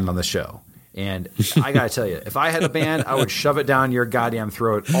fucking band on the show, and I gotta tell you, if I had a band, I would shove it down your goddamn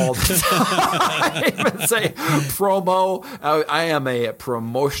throat all the time. I even say promo. I am a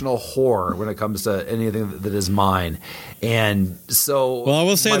promotional whore when it comes to anything that is mine, and so. Well, I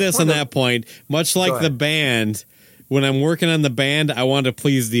will say this on that point, much like the band. When I'm working on the band, I want to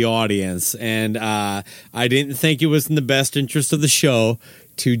please the audience, and I didn't think it was in the best interest of the show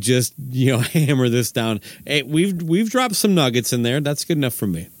to just hammer this down. Hey, we've dropped some nuggets in there. That's good enough for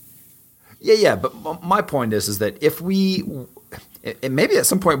me. Yeah. But my point is that if we, maybe at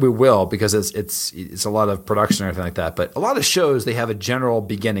some point we will, because it's a lot of production or anything like that. But a lot of shows, they have a general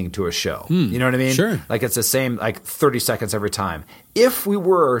beginning to a show. You know what I mean? Sure. Like it's the same, like 30 seconds every time. If we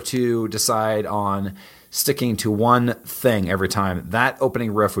were to decide on sticking to one thing every time, that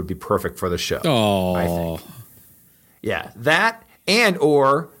opening riff would be perfect for the show. Oh, I think. Yeah, that and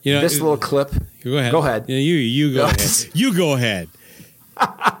or this little clip. Go ahead. Go ahead. Yeah, you go ahead. You go ahead.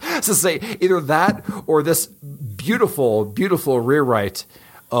 So say either that or this beautiful, beautiful rewrite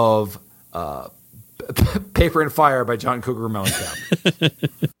of "Paper and Fire" by John Cougar Mellencamp.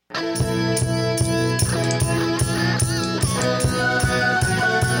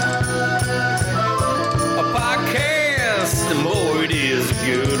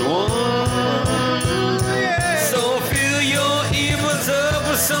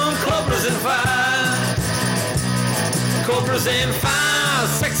 Cobras and fire,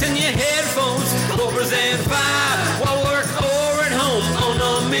 sex in your headphones. Cobras and fire, while work or at home. On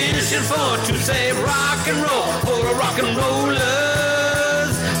a mission to save rock and roll. For the rock and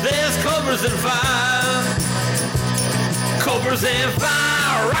rollers, there's Cobras and fire. Cobras and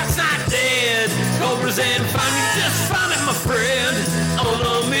fire, rock's not dead. Cobras and fire, you just found it, my friend. On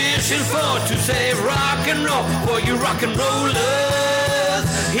a mission to save rock and roll. For you rock and rollers,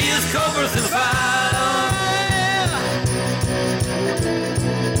 here's Cobras and fire.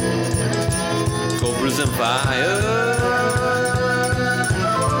 Cobras and fire.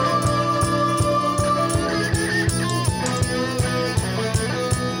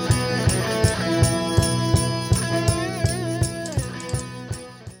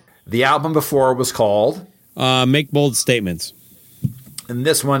 The album before was called Make Bold Statements. And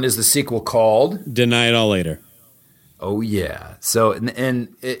this one is the sequel called Deny It All Later. Oh, yeah. So,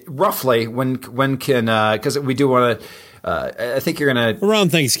 and roughly, when can, because we do want to, I think you're going to.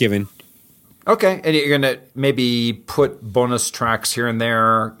 Around Thanksgiving. Okay, and you're gonna maybe put bonus tracks here and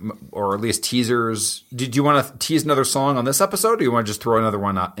there, or at least teasers. Do you want to tease another song on this episode, or do you want to just throw another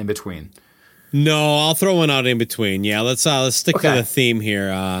one out in between? No, I'll throw one out in between. Yeah, let's stick to the theme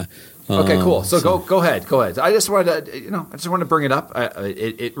here. Okay, cool. So go ahead. I just wanted to bring it up.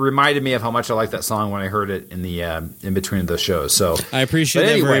 It reminded me of how much I liked that song when I heard it in the in between the shows. So I appreciate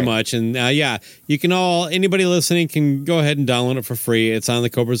that very much. And you can anybody listening can go ahead and download it for free. It's on the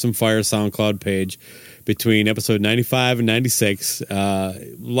Cobras and Fire SoundCloud page between episode 95 and 96.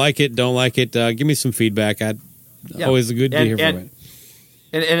 Like it, don't like it. Give me some feedback. Always good to hear from it.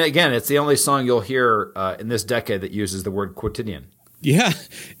 And again, it's the only song you'll hear in this decade that uses the word quotidian. Yeah,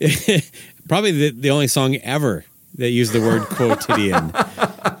 probably the only song ever that used the word quotidian.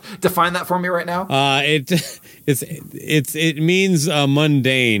 Define that for me right now. It means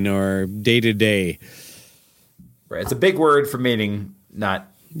mundane or day to day. Right, it's a big word for meaning not.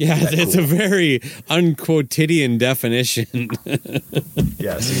 Yeah, it's a very unquotidian definition.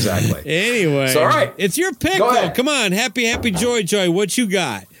 Yes, exactly. Anyway, so, all right, it's your pick. Though. Come on, happy joy. What you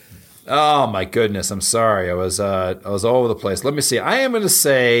got? Oh my goodness, I'm sorry. I was all over the place. Let me see. I am going to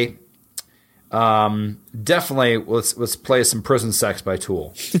say, definitely let's play some Prison Sex by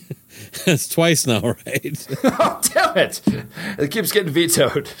Tool. That's twice now, right? Oh, damn it! It keeps getting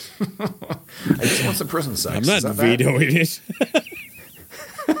vetoed. I just want some Prison Sex. I'm not vetoing it.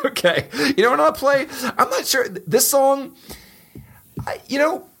 Okay. You know what I'll play? I'm not sure. This song, I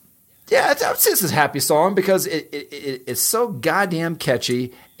would say it's a happy song because it's so goddamn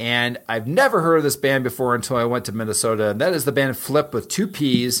catchy, and I've never heard of this band before until I went to Minnesota, and that is the band Flip with 2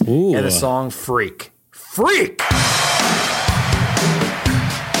 P's and the song Freak. Freak!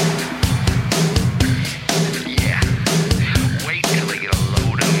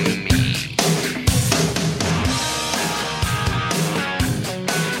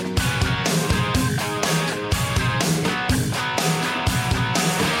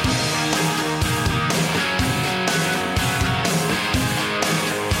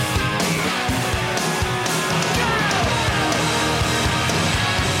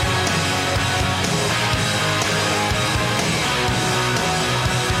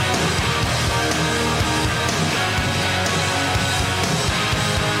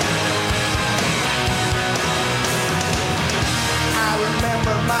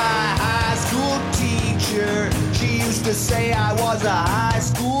 To say I was a high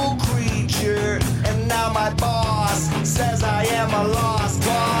school creature, and now my boss says I am a lost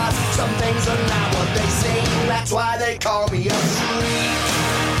cause. Some things are not what they seem, that's why they call me a freak.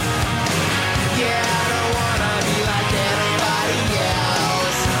 Yeah, I don't wanna be like everybody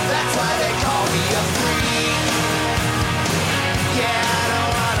else, that's why they call me a freak. Yeah, I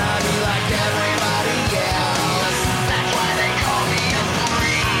don't wanna be like everybody else, that's why they call me a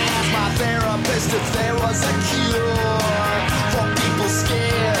freak. Ask my therapist if there was a cure for people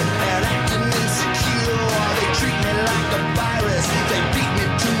scared and acting insecure. They treat me like a virus, they beat me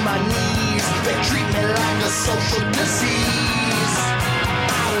to my knees, they treat me like a social disease.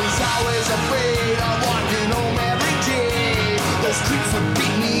 I was always afraid of walking home every day. Those creeps would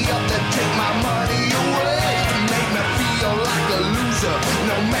beat me up, they'd take my money away. It made me feel like a loser,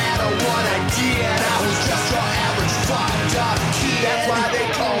 no matter what I did. I was just your average fucked up kid, that's why they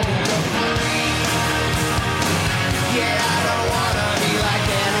call me a freak. Yeah, I don't wanna be like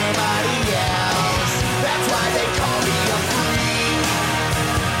anybody else, that's why they call me a freak.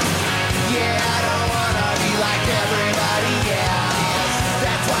 Yeah, I don't wanna be like everybody else.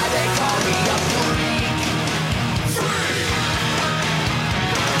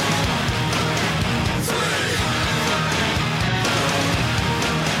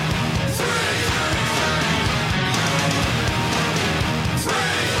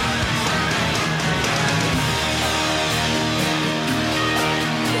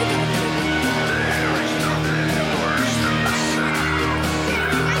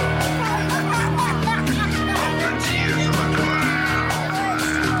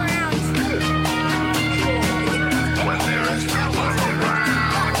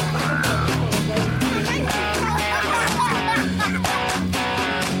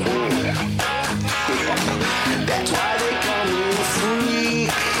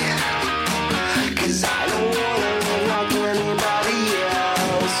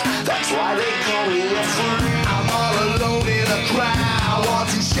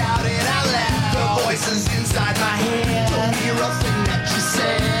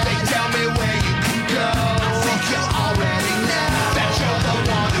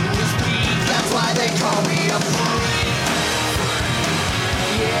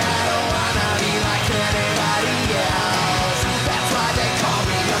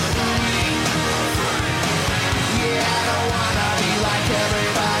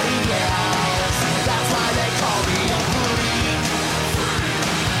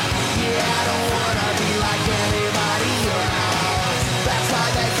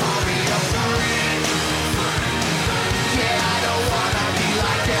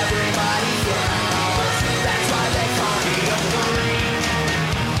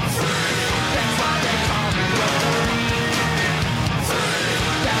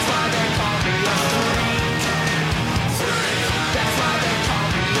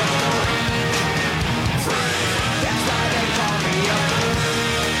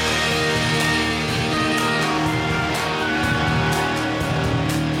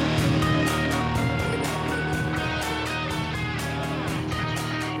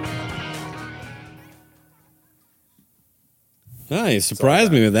 Oh, you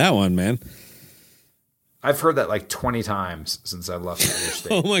surprised me with that one, man. I've heard that like 20 times since I left your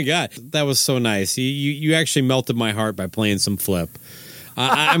state. Oh my God, that was so nice. You actually melted my heart by playing some Flip.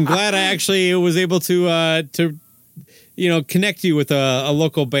 I'm glad I actually was able to connect you with a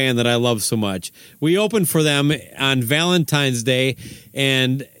local band that I love so much. We opened for them on Valentine's Day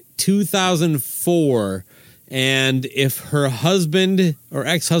and 2004. And if her husband or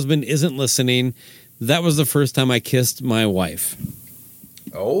ex-husband isn't listening, that was the first time I kissed my wife.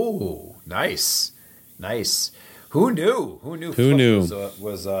 Oh, nice. Nice. Who knew? Who knew? Who knew?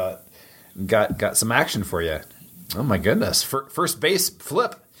 Was got some action for you. Oh my goodness! First base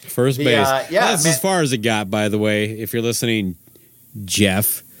Flip. First base. That's as far as it got. By the way, if you're listening,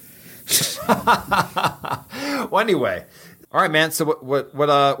 Jeff. Well, anyway, all right, man. So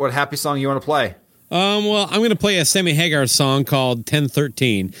what happy song you want to play? Well, I'm going to play a Sammy Hagar song called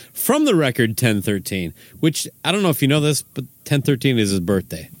 1013 from the record 1013, which I don't know if you know this, but 1013 is his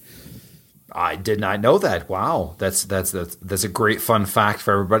birthday. I did not know that. Wow, that's a great fun fact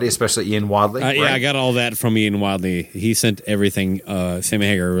for everybody, especially Ian Wadley. Yeah, I got all that from Ian Wadley. He sent everything Sammy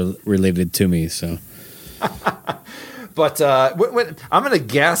Hagar related to me. So, but I'm going to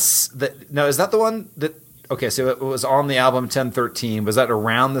guess that. No, is that the one that? Okay, so it was on the album 1013. Was that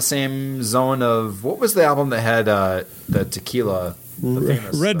around the same zone of what was the album that had the tequila? The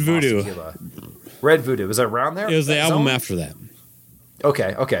famous Red Voodoo. Tequila? Red Voodoo. Was that around there? It was the album zone? After that.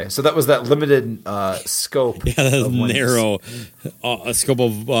 Okay. So that was that limited scope. Yeah, that was narrow scope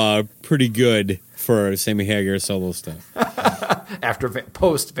of pretty good for Sammy Hagar solo stuff. After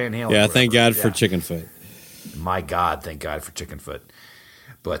post Van Halen. Yeah, thank God for Chickenfoot. My God, thank God for Chickenfoot.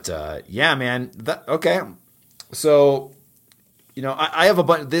 But yeah, man. Okay. So, I have a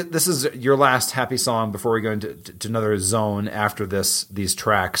bunch. This is your last happy song before we go into another zone after these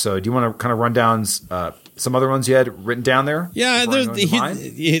tracks. So, do you want to kind of run down some other ones you had written down there? Yeah, there's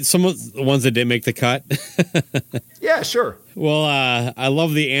some of the ones that didn't make the cut. Yeah, sure. Well, I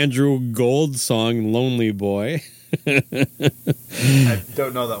love the Andrew Gold song, Lonely Boy. I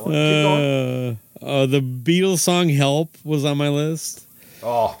don't know that one. Keep going. The Beatles song, Help, was on my list.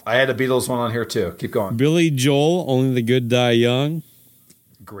 Oh, I had a Beatles one on here too. Keep going. Billy Joel, Only the Good Die Young.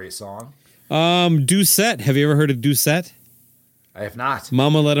 Great song. Doucette. Have you ever heard of Doucette? I have not.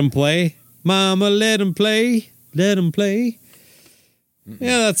 Mama Let Him Play. Mama Let Him Play. Let Him Play.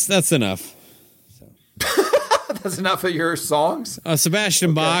 Yeah, that's enough. That's enough of your songs?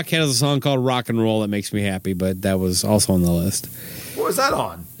 Sebastian Bach has a song called Rock and Roll that makes me happy, but that was also on the list. What was that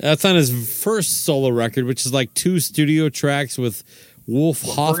on? That's on his first solo record, which is like 2 studio tracks with Wolf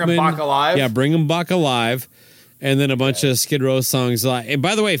Hoffman. Bring 'Em Back Alive? Yeah, Bring 'Em Back Alive. And then a bunch of Skid Row songs. And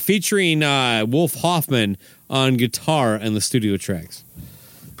by the way, featuring Wolf Hoffman on guitar and the studio tracks.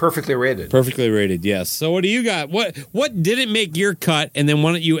 Perfectly rated. Perfectly rated, yes. So what do you got? What didn't make your cut? And then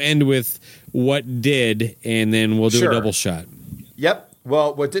why don't you end with what did, and then we'll do a double shot. Yep.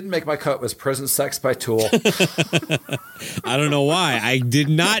 Well, what didn't make my cut was Prison Sex by Tool. I don't know why. I did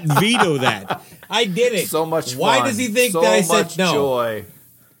not veto that. I did it. So much fun. Why does he think that I said no? Joy.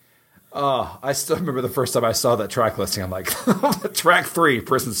 Oh, I still remember the first time I saw that track listing. I'm like, track 3,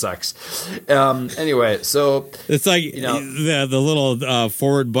 Prison Sex. Anyway, so it's like the little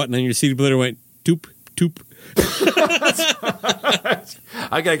forward button on your CD player went toop toop.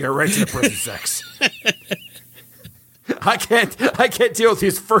 I gotta get right to the Prison Sex. I can't deal with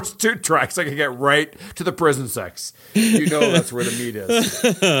these first 2 tracks. I can get right to the Prison Sex. You know that's where the meat is.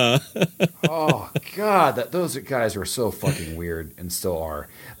 Oh God, those guys were so fucking weird and still are.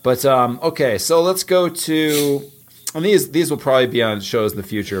 But okay, so let's go to, and these will probably be on shows in the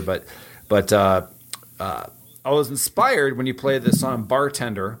future. But I was inspired when you played the song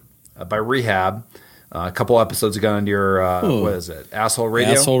 "Bartender" by Rehab a couple episodes ago on your what is it, Asshole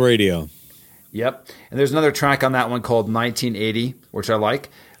Radio? Asshole Radio. Yep. And there's another track on that one called 1980, which I like.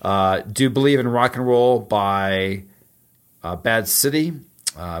 Do Believe in Rock and Roll by Bad City.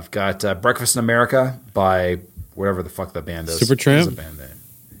 I've got Breakfast in America by whatever the fuck that band is. Supertramp? The band name.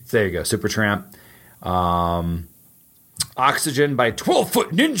 There you go, Supertramp. Oxygen by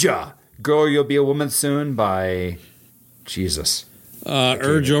 12-Foot Ninja. Girl, You'll Be a Woman Soon by Jesus.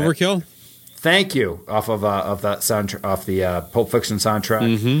 Urge Overkill? Thank you. Off of that soundtrack, off the Pulp Fiction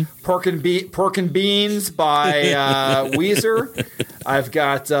soundtrack. Mm-hmm. Pork and Beans by Weezer. I've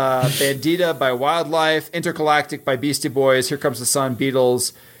got Bandita by Wildlife, Intergalactic by Beastie Boys, Here Comes the Sun,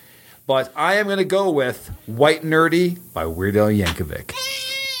 Beatles. But I am going to go with White Nerdy by Weird Al Yankovic.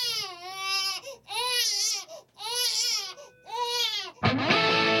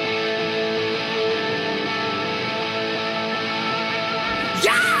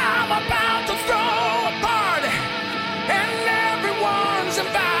 Yeah, I'm about to throw a party, and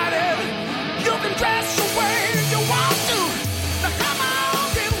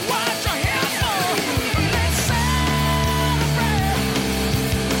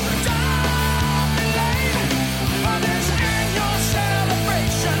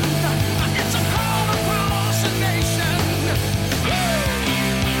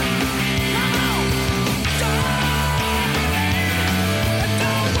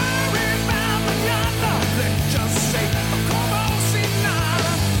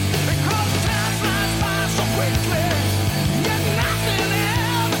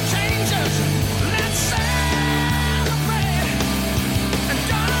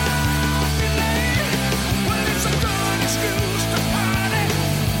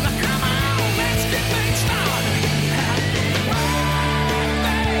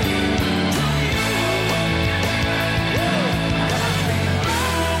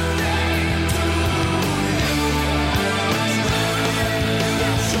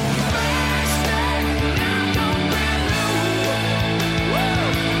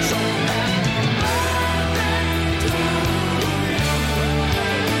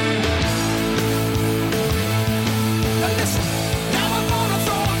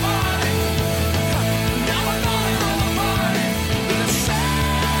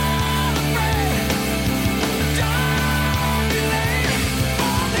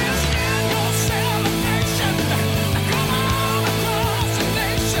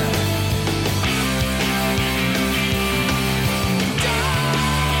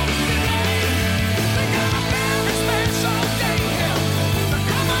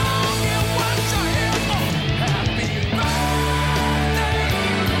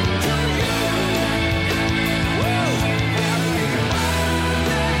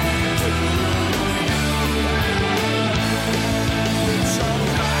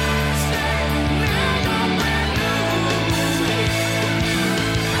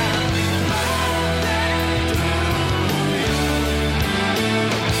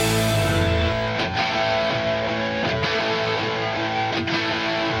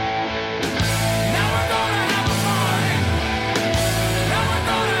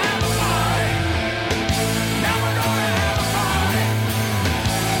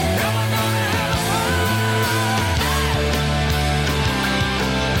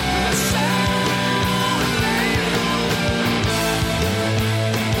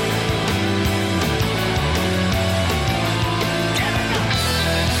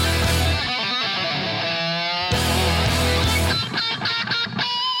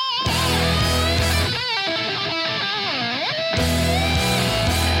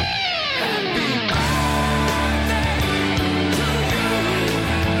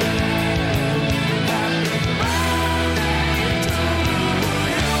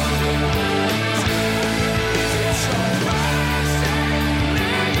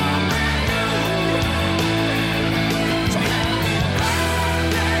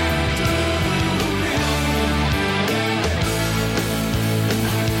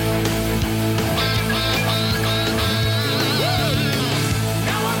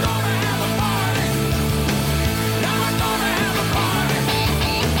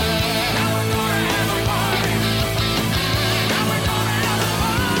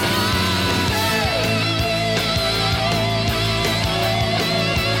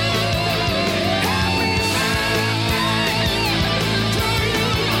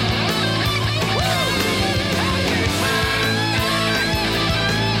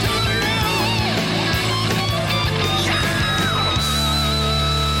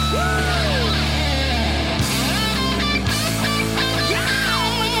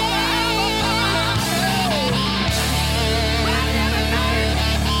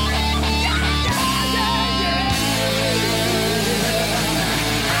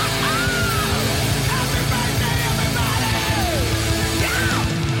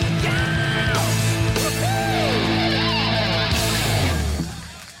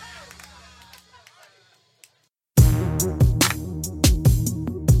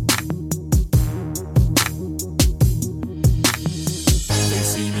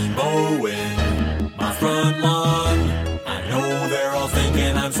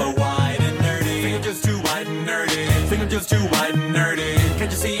too white and nerdy. Can't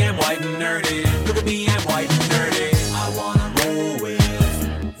you see I'm white and nerdy? Look at me, I'm white and nerdy. I wanna roll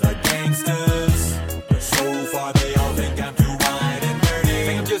with the gangsters, but so far they all think I'm too white and nerdy.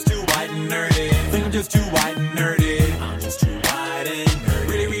 Think I'm just too white and nerdy. Think I'm just too white and nerdy. I'm just too white and nerdy.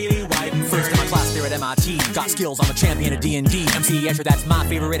 Really, really white and nerdy. First in my class there at MIT. Got skills, I'm a champion of D&D. MC Escher, that's my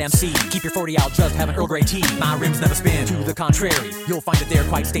favorite MC. Keep your 40 out, just have an Earl Grey tea. My rims never spin, to the contrary. You'll find that they're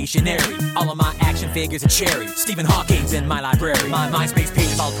quite stationary. All of my action figures are cherry. Stephen Hawking's in my library. My MySpace page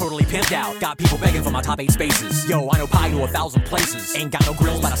is all totally pimped out. Got people begging for my top 8 spaces. Yo, I know pie to 1,000 places. Ain't got no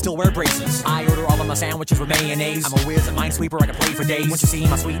grills, but I still wear braces. I order all of my sandwiches with mayonnaise. I'm a whiz at Minesweeper, I can play for days. Once you see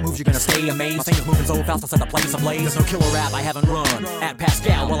my sweet moves, you're gonna stay amazed. My fingers moving so fast, I'll set the place ablaze. There's no killer rap I haven't run. At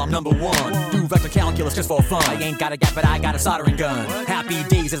Pascal, well, I'm number 1. Do vector calculus just for fun. I ain't got a gap, but I got a soldering gun. Happy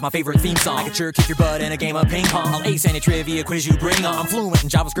Days is my favorite theme song. I can sure kick your butt in a game of ping pong. I'll ace any trivia quiz you bring on. I'm fluent in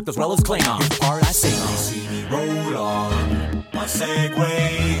JavaScript as well as Klingon. Here's the part I sing on. They see me roll on my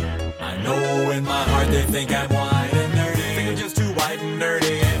Segway. I know in my heart they think I'm white and nerdy. Think I'm just too white and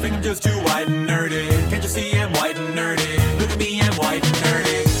nerdy. Think I'm just too white and nerdy. Can't you see I'm white and nerdy? Look at me, I'm white and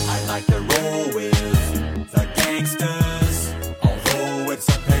nerdy. I like to roll with the gangsters, although it's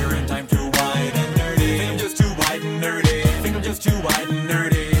apparent I'm too white and nerdy. Think I'm just too white and nerdy. Think I'm just too white and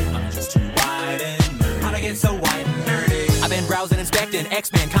nerdy. I'm just too white and nerdy. How'd I get so white and nerdy? I've been browsing, inspecting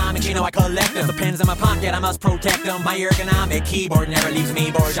X-Men comics, you know I collect them. The pens in my pocket, I must protect them. My ergonomic keyboard never leaves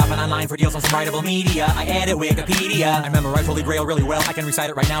me bored. Shopping online for deals on some writable media. I edit Wikipedia. I memorize Holy Grail really well. I can recite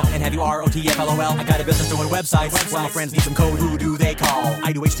it right now and have you ROTFLOL. I got a business doing websites. Well, my friends need some code, who do they call?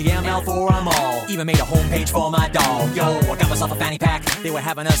 I do HTML for them all. Even made a homepage for my dog. Yo, I got myself a fanny pack. They were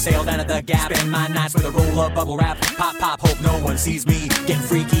having a sale down at the Gap. Spend my nights with a roll-up bubble wrap. Pop, pop, hope no one sees me getting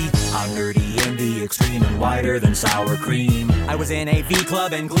freaky. I'm nerdy in the extreme and whiter than sour cream. I was in a V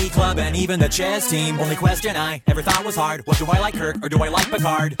Club and Glee Club and even the chess team. Only question I ever thought was hard, what do I like, Kirk or do I like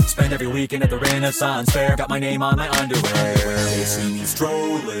Picard? Spend every weekend at the Renaissance Fair, got my name on my underwear. They see me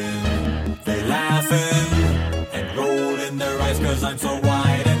strolling, they laughing and rolling their eyes cause I'm so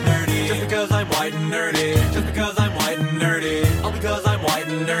white and nerdy. Just because I'm white and nerdy. Just because I'm white and nerdy. All because I'm white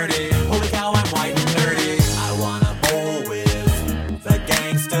and nerdy. Holy cow, I'm white and nerdy. I wanna bowl with the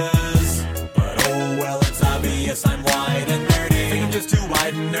gangsters, but oh well, it's obvious I'm white and nerdy. Think I'm just too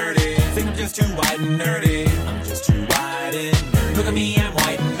white and nerdy. Think I'm just too white and nerdy. I'm just too white and nerdy. Look at me, I'm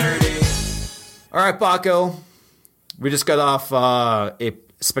white and nerdy. All right, Baco. We just got off a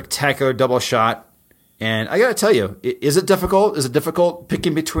spectacular double shot. And I got to tell you, is it difficult? Is it difficult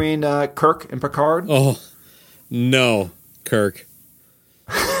picking between Kirk and Picard? Oh, no, Kirk.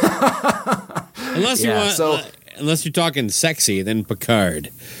 Unless you want, unless you're talking sexy, then Picard.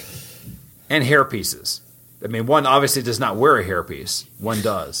 And hairpieces. I mean, one obviously does not wear a hairpiece. One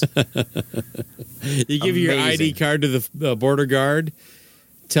does. You give your ID card to the border guard.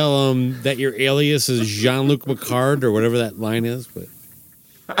 Tell them that your alias is Jean-Luc Picard or whatever that line is. But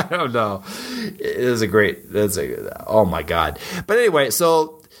I don't know. It is a great. Oh my god. But anyway,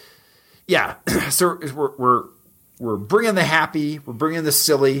 so yeah, so we're bringing the happy, we're bringing the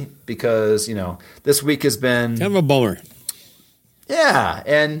silly because this week has been kind of a bummer. Yeah,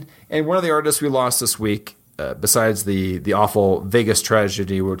 and one of the artists we lost this week, besides the awful Vegas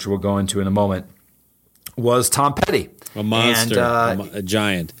tragedy, which we'll go into in a moment, was Tom Petty, a monster, a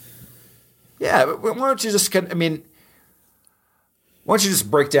giant. Yeah, why don't you just? Why don't you just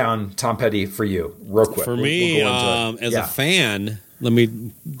break down Tom Petty for you real quick? For me, as a fan, let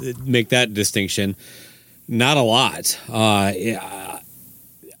me make that distinction. Not a lot.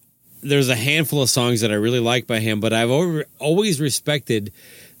 There's a handful of songs that I really like by him, but I've always respected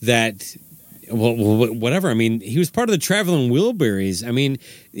that. Well, whatever. I mean, he was part of the Traveling Wilburys. I mean,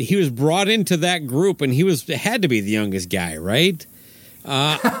 he was brought into that group, and he had to be the youngest guy, right?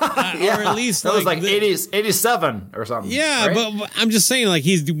 Yeah, or at least that was like 87 or something. Yeah, right? but I'm just saying, like,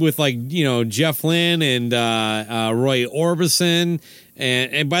 he's with Jeff Lynne and Roy Orbison,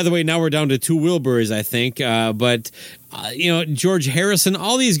 and by the way, now we're down to 2 Wilburys, I think. But George Harrison,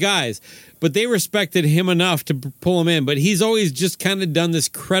 all these guys, but they respected him enough to pull him in. But he's always just kind of done this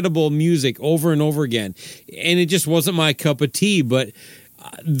credible music over and over again, and it just wasn't my cup of tea. But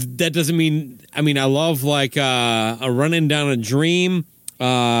that doesn't mean. I mean, I love like a Running Down a Dream.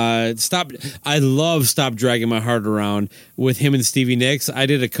 I love Stop Dragging My Heart Around with him and Stevie Nicks. I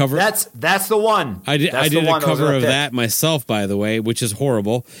did a cover. That's the one. I did a cover of that myself, by the way, which is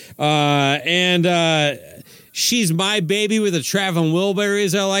horrible. And She's My Baby with the Traveling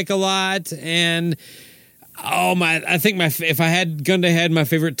Wilburys I like a lot. And I think if I had gun to head, my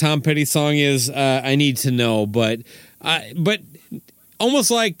favorite Tom Petty song is I Need to Know. But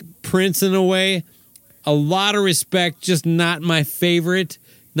almost like Prince in a way, a lot of respect, just not my favorite,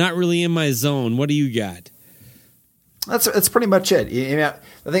 not really in my zone. What do you got? That's pretty much it.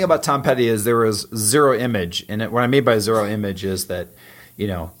 The thing about Tom Petty is there was zero image, and what I mean by zero image is that,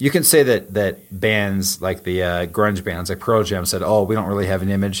 you can say that bands like the grunge bands like Pearl Jam said, "Oh, we don't really have an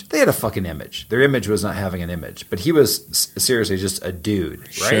image." They had a fucking image. Their image was not having an image, but he was seriously just a dude, right?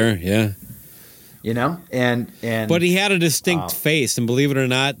 Sure, yeah. And but he had a distinct face, and believe it or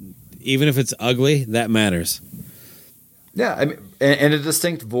not, even if it's ugly, that matters. Yeah, I mean, and a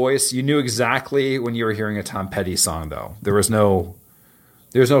distinct voice. You knew exactly when you were hearing a Tom Petty song, though. There was no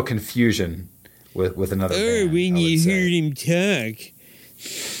confusion with another band. When you heard him talk.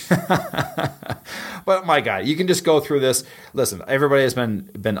 But my God, you can just go through this. Listen, everybody has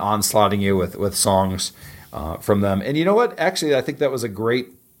been onslaughting you with songs from them, and you know what? Actually, I think that was a great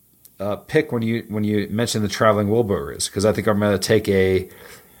pick when you mentioned the Traveling Wilburys, because I think I'm going to take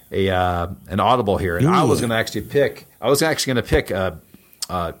an audible here, and I was actually going to pick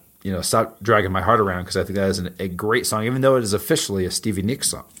Stop Dragging My Heart Around, because I think that is a great song, even though it is officially a Stevie Nicks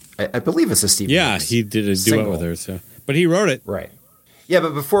song. I believe it's a Stevie Nicks. Yeah, he did a duet with her, so. But he wrote it. Right. Yeah,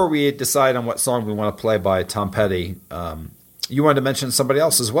 but before we decide on what song we want to play by Tom Petty, you wanted to mention somebody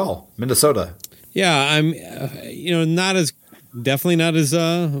else as well, Minnesota. Yeah, I'm definitely not as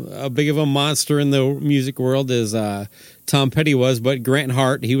a big of a monster in the music world as Tom Petty was, but Grant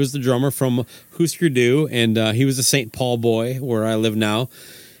Hart, he was the drummer from Husker Du, and he was a St. Paul boy where I live now.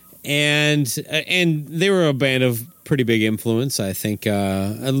 And they were a band of pretty big influence, I think,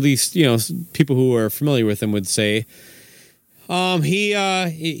 at least, people who are familiar with him would say.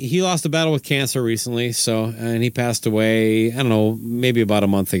 He lost a battle with cancer recently, and he passed away, I don't know, maybe about a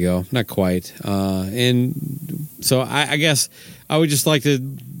month ago, not quite. And so I guess I would just like to,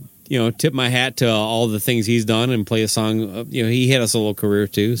 tip my hat to all the things he's done and play a song. He had a solo career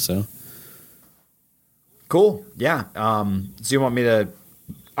too, so. Cool. Yeah. So you want me to?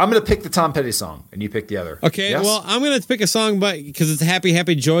 I'm going to pick the Tom Petty song, and you pick the other. Okay. Yes? Well, I'm going to pick a song because it's Happy,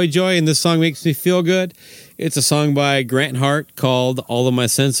 Happy, Joy, Joy, and this song makes me feel good. It's a song by Grant Hart called All of My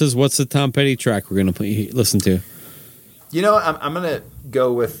Senses. What's the Tom Petty track we're going to listen to? I'm going to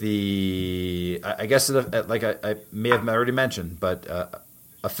go with I guess I may have already mentioned, but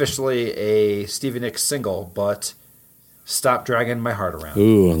officially a Stevie Nicks single, but Stop Dragging My Heart Around.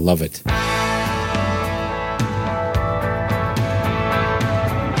 Ooh, I love it.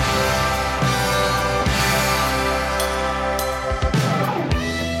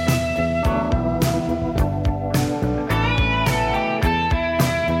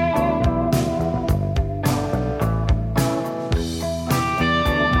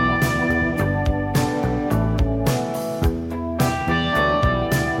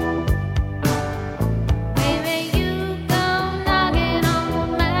 Baby, you come knocking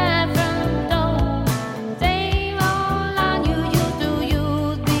on my mind from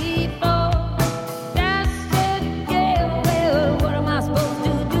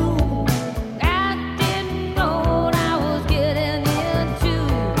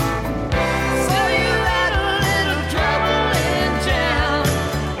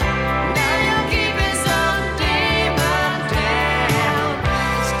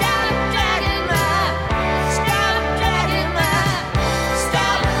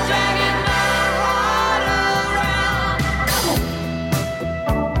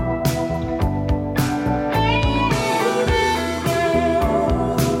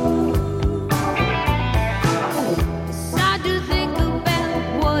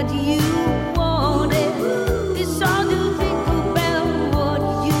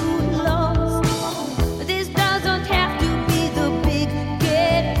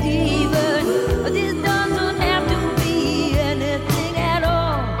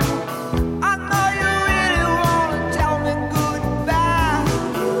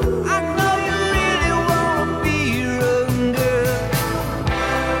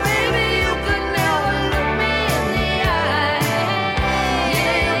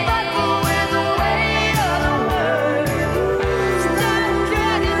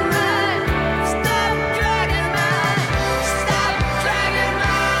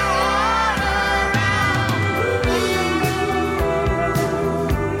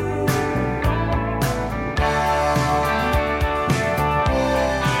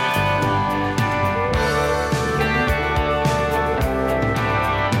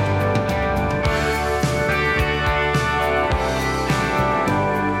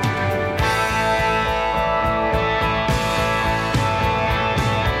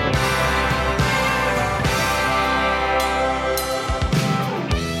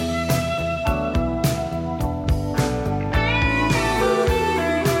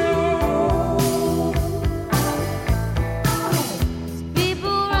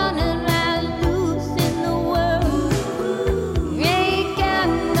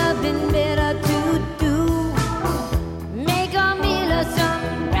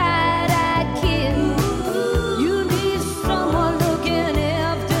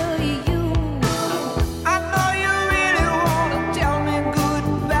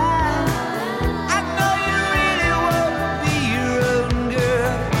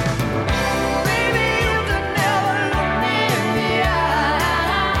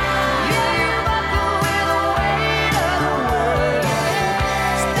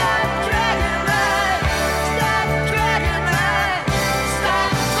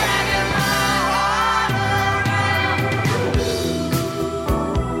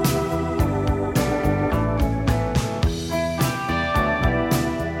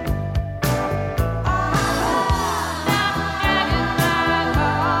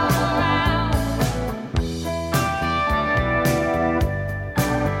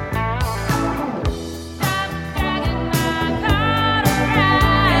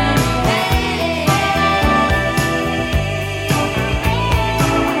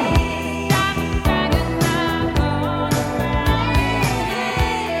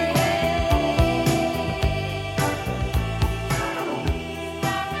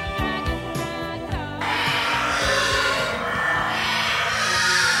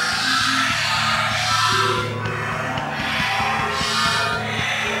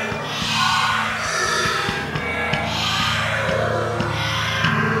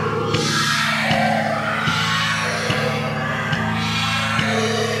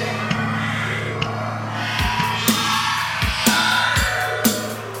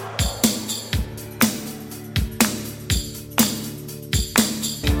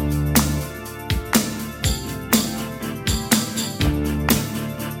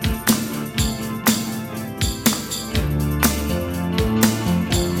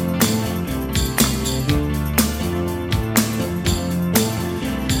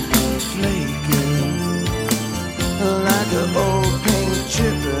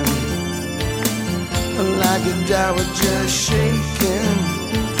chipping, like a dowager shaking,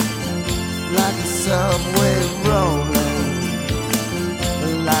 like a subway rolling,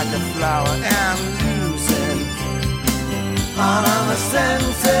 like a flower I'm losing all of my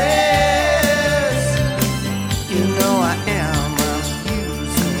senses. You know I am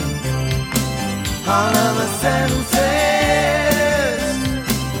abusing all of my senses.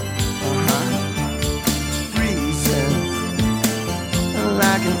 Freezing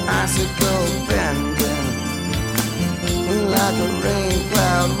like an icicle bending, like a rain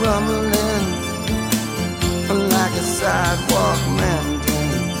cloud rumbling, like a sidewalk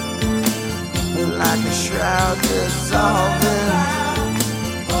mending, like a shroud dissolving,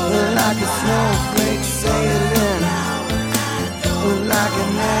 like a snowflake sailing, like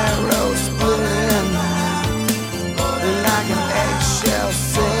an arrow splitting, like an eggshell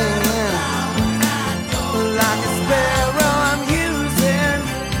sailing, like a sparrow I'm using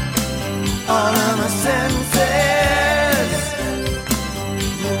all of my senses.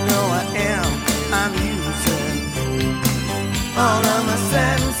 You know I am, I'm using all of my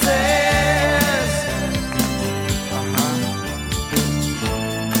senses.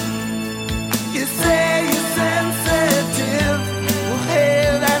 You say you're sensitive, well hey,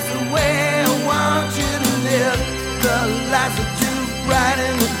 that's the way I want you to live. The lights are too bright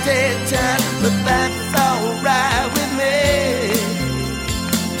in the daytime, but that's alright with me.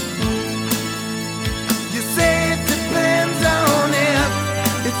 You say it depends on if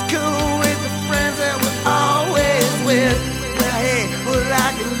it's cool with the friends that we're always with. Well hey, well I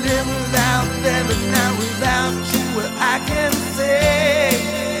can live without them, but not without you. Well I can say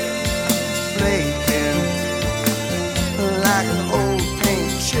flaking like an old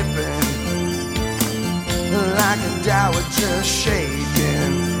paint chipping, like a dowager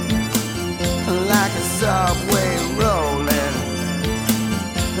shaking, like a subway rolling,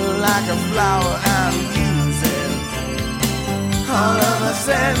 like a flower I'm using all of my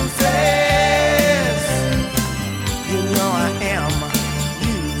senses. You know I am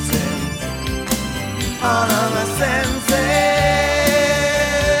using all of my senses.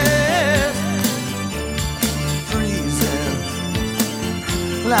 Freezing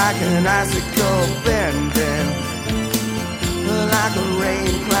like an icicle bending, like a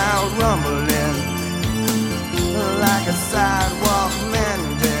rain cloud rumbling, like a sidewalk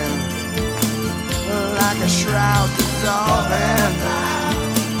mending, like a shroud dissolving,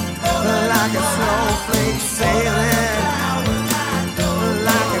 like a snowflake sailing,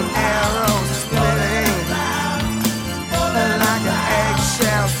 like an arrow splitting, like an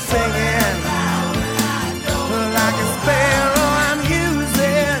eggshell singing, like a sparrow I'm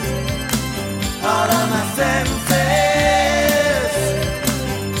using all of my senses.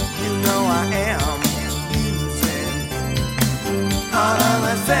 You know I am using all of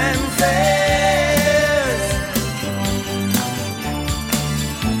my senses.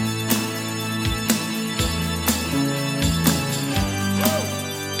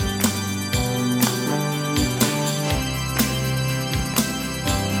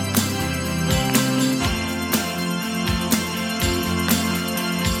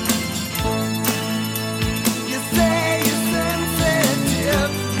 You say you're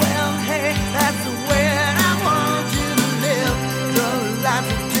sensitive, well hey, that's the way I want you to live. The lights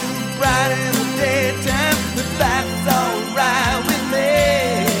are too bright in the daytime, but that's alright with me.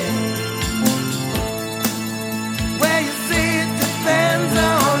 Well you see it depends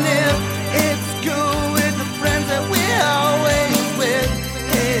on if it's cool with the friends that we're always with.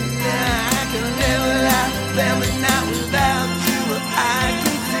 Hey, now I can live without them, but not without you. I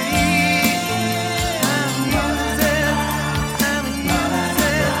can see I'm using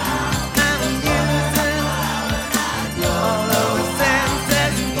all of the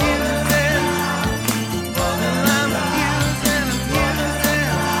senses. Using, I'm using all of the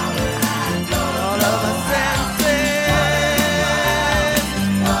senses. All of the senses.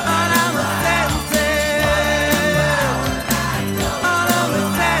 All of the senses. All of the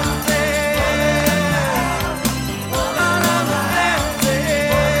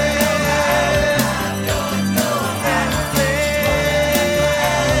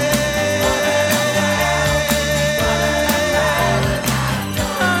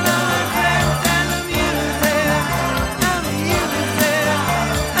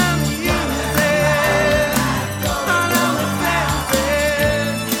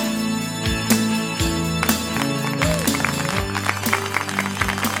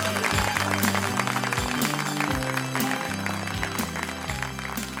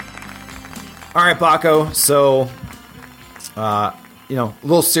All right, Baco. So, a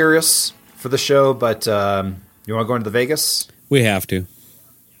little serious for the show, but you want to go into the Vegas? We have to.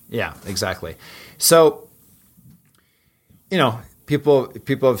 Yeah, exactly. So, people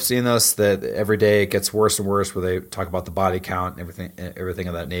have seen this, that every day it gets worse and worse, where they talk about the body count and everything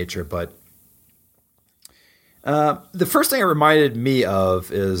of that nature. But the first thing it reminded me of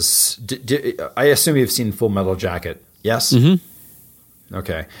is, I assume you've seen Full Metal Jacket. Yes? Mm-hmm.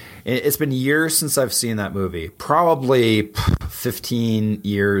 Okay. It's been years since I've seen that movie. Probably 15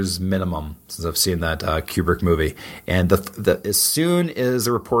 years minimum since I've seen that Kubrick movie. And as soon as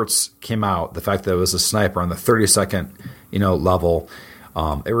the reports came out, the fact that it was a sniper on the 32nd, level,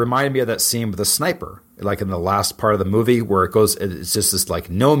 it reminded me of that scene with the sniper, like in the last part of the movie, where it's just this like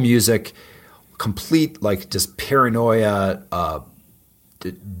no music, complete like just paranoia,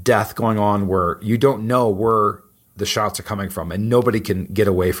 death going on, where you don't know where the shots are coming from and nobody can get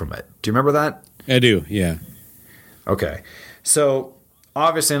away from it. Do you remember that? I do, yeah. Okay. So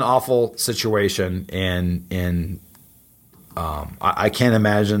obviously an awful situation, and I can't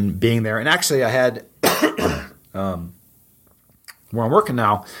imagine being there. And actually I had where I'm working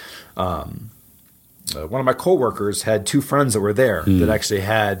now, one of my coworkers had two friends that were there that actually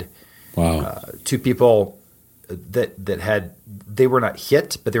had two people they were not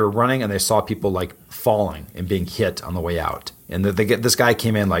hit, but they were running and they saw people like falling and being hit on the way out. And this guy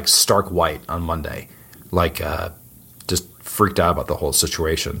came in like stark white on Monday, like just freaked out about the whole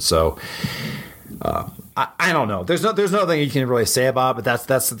situation. So I don't know. There's nothing you can really say about it, but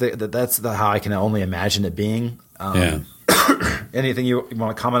that's how I can only imagine it being. Anything you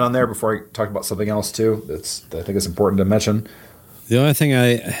want to comment on there before I talk about something else too? That I think is important to mention. The only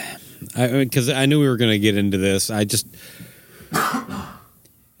thing because I knew we were going to get into this, the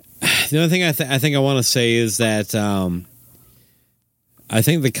only thing I think I want to say is that I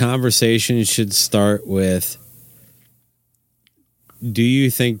think the conversation should start with, do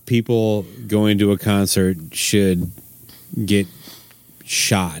you think people going to a concert should get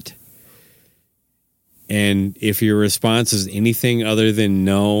shot? And if your response is anything other than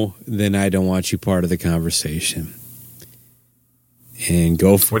no, then I don't want you part of the conversation. And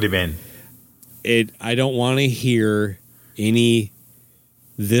go for What do you mean? I don't want to hear any,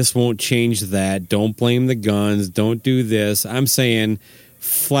 this won't change that, don't blame the guns, don't do this. I'm saying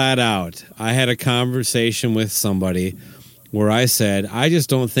flat out, I had a conversation with somebody where I said, I just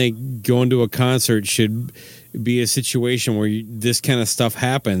don't think going to a concert should be a situation where this kind of stuff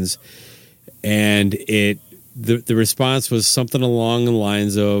happens. And the response was something along the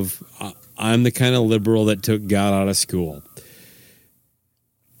lines of, I'm the kind of liberal that took God out of school.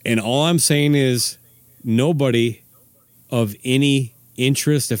 And all I'm saying is nobody of any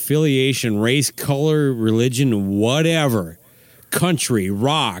interest, affiliation, race, color, religion, whatever, country,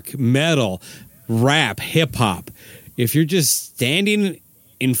 rock, metal, rap, hip hop, if you're just standing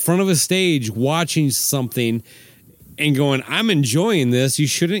in front of a stage watching something and going, I'm enjoying this, you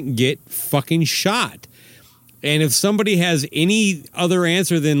shouldn't get fucking shot. And if somebody has any other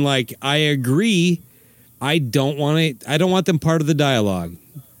answer than like, I agree, I don't want them part of the dialogue.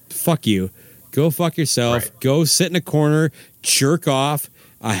 Fuck you. Go fuck yourself. Right. Go sit in a corner, jerk off.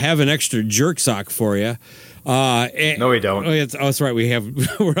 I have an extra jerk sock for you. No, we don't. Oh, that's right.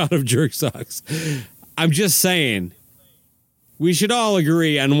 We're out of jerk socks. I'm just saying, we should all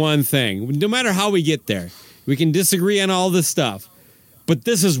agree on one thing. No matter how we get there, we can disagree on all this stuff, but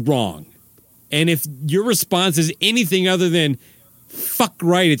this is wrong. And if your response is anything other than fuck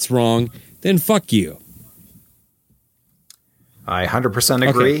right, it's wrong, then fuck you. I 100%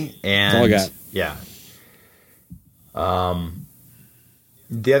 agree. Okay. And that's all I got. Yeah.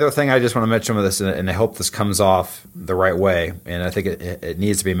 The other thing I just want to mention with this, and I hope this comes off the right way, and I think it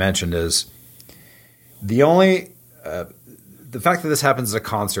needs to be mentioned, is the fact that this happens at a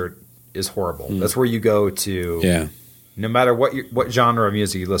concert is horrible. That's where you go to, no matter what genre of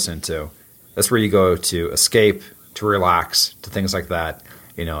music you listen to, that's where you go to escape, to relax, to things like that.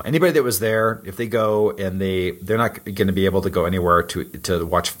 Anybody that was there, if they go and they're not going to be able to go anywhere to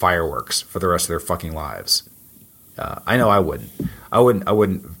watch fireworks for the rest of their fucking lives. I know I wouldn't. I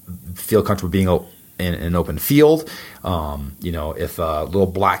wouldn't feel comfortable being in an open field. If little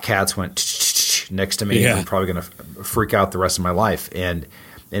black cats went next to me, I'm probably going to freak out the rest of my life. And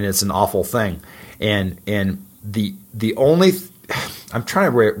it's an awful thing. And the only I'm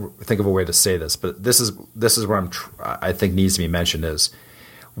trying to think of a way to say this, but this is what I think needs to be mentioned is,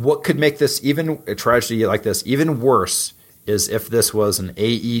 what could make this a tragedy like this even worse is if this was an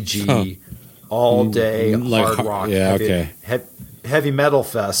AEG all day hard rock heavy metal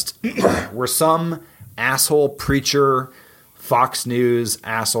fest where some asshole preacher Fox News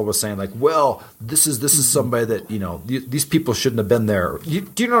asshole was saying like, well, this is somebody that, these people shouldn't have been there. Do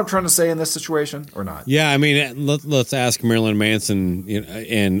you know what I'm trying to say in this situation or not? Yeah, I mean, let's ask Marilyn Manson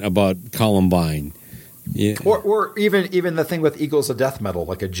and about Columbine. Yeah. Or even the thing with Eagles of Death Metal,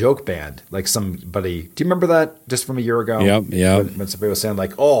 like a joke band, like somebody. Do you remember that just from a year ago? Yep. When somebody was saying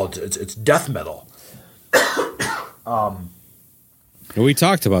like, oh, it's death metal. We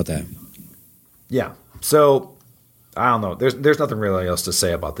talked about that. Yeah. So I don't know. There's nothing really else to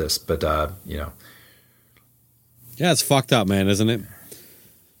say about this, but Yeah, it's fucked up, man, isn't it?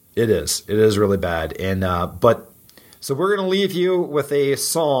 It is. It is really bad. And but so we're gonna leave you with a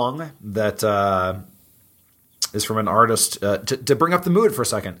song that is from an artist to bring up the mood for a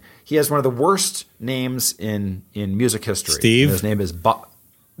second. He has one of the worst names in music history. Steve. And his name is Bob.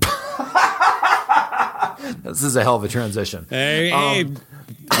 This is a hell of a transition. Hey.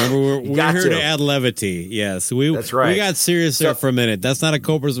 Remember, we're here to add levity. Yes, that's right. We got serious there for a minute. That's not a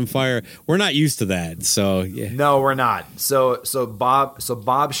Cobras and Fire. We're not used to that. So yeah. No, we're not. So Bob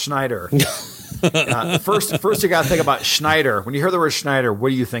Schneider. First you got to think about Schneider. When you hear the word Schneider, what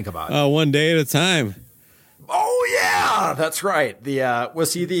do you think about? One day at a time. Oh yeah, that's right.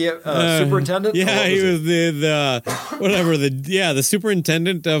 Was he the superintendent? Yeah, he was the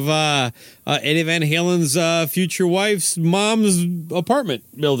superintendent of Eddie Van Halen's future wife's mom's apartment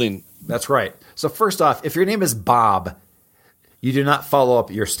building. That's right. So first off, if your name is Bob, you do not follow up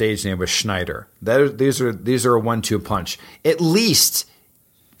your stage name with Schneider. These are a 1-2 punch. At least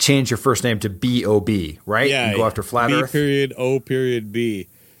change your first name to B.O.B. Right? Yeah, and go after Flat Earth. B.O.B.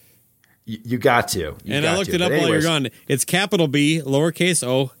 You got to. I looked it up while you're gone. It's capital B, lowercase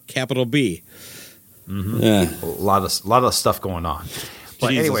o, capital B. Mm-hmm. Yeah. A lot of stuff going on.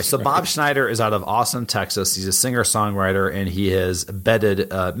 But anyway, so Bob Schneider is out of Austin, Texas. He's a singer-songwriter, and he has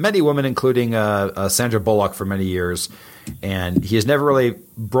bedded many women, including Sandra Bullock, for many years. And he has never really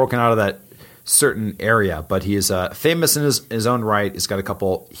broken out of that certain area, but he is famous in his own right. He's got a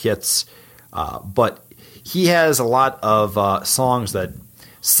couple hits. But he has a lot of songs that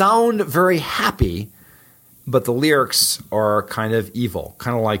sound very happy, but the lyrics are kind of evil,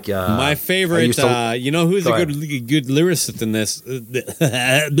 kind of like my favorite. Who's a good lyricist in this?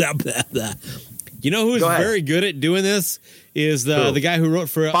 You know who's very good at doing this is the guy who wrote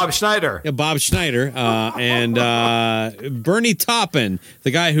for Bob Schneider. Bob Schneider and Bernie Taupin,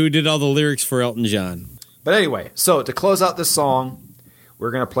 the guy who did all the lyrics for Elton John. But anyway, so to close out this song, we're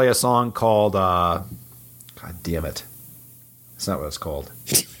gonna play a song called God damn it. That's not what it's called.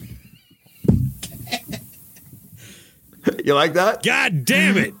 You like that? God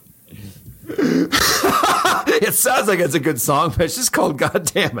damn it! It sounds like it's a good song, but it's just called God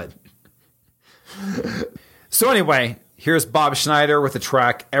damn it. So anyway, here's Bob Schneider with the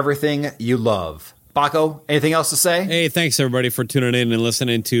track Everything You Love. Baco, anything else to say? Hey, thanks everybody for tuning in and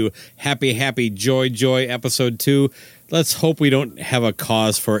listening to Happy Happy Joy Joy episode 2. Let's hope we don't have a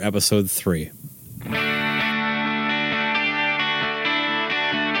cause for episode 3.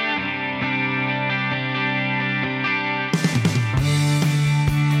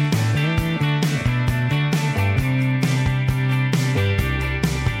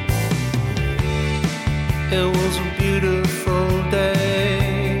 It was a beautiful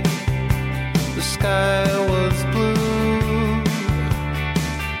day. The sky was blue.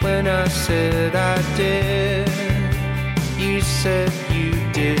 When I said I did, you said you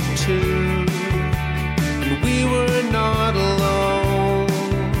did too. And we were not alone.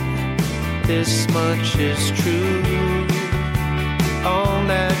 This much is true. On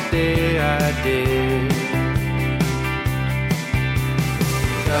that day I did.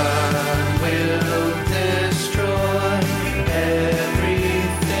 God will destroy everything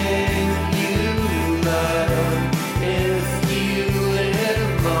you love if you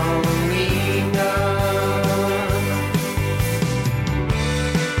live long enough.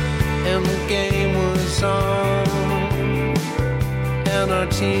 And the game was on, and our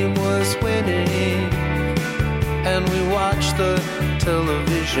team was winning, and we watched the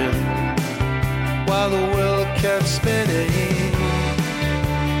television while the world kept spinning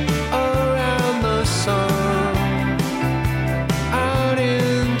around the sun, out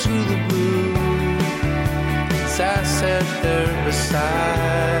into the blue, as I sat there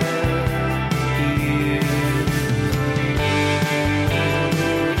beside you.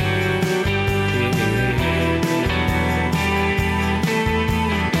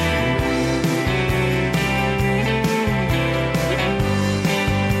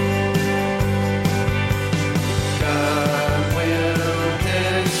 God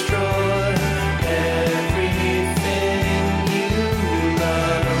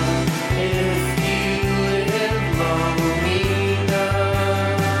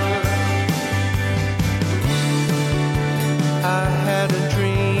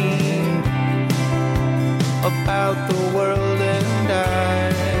out the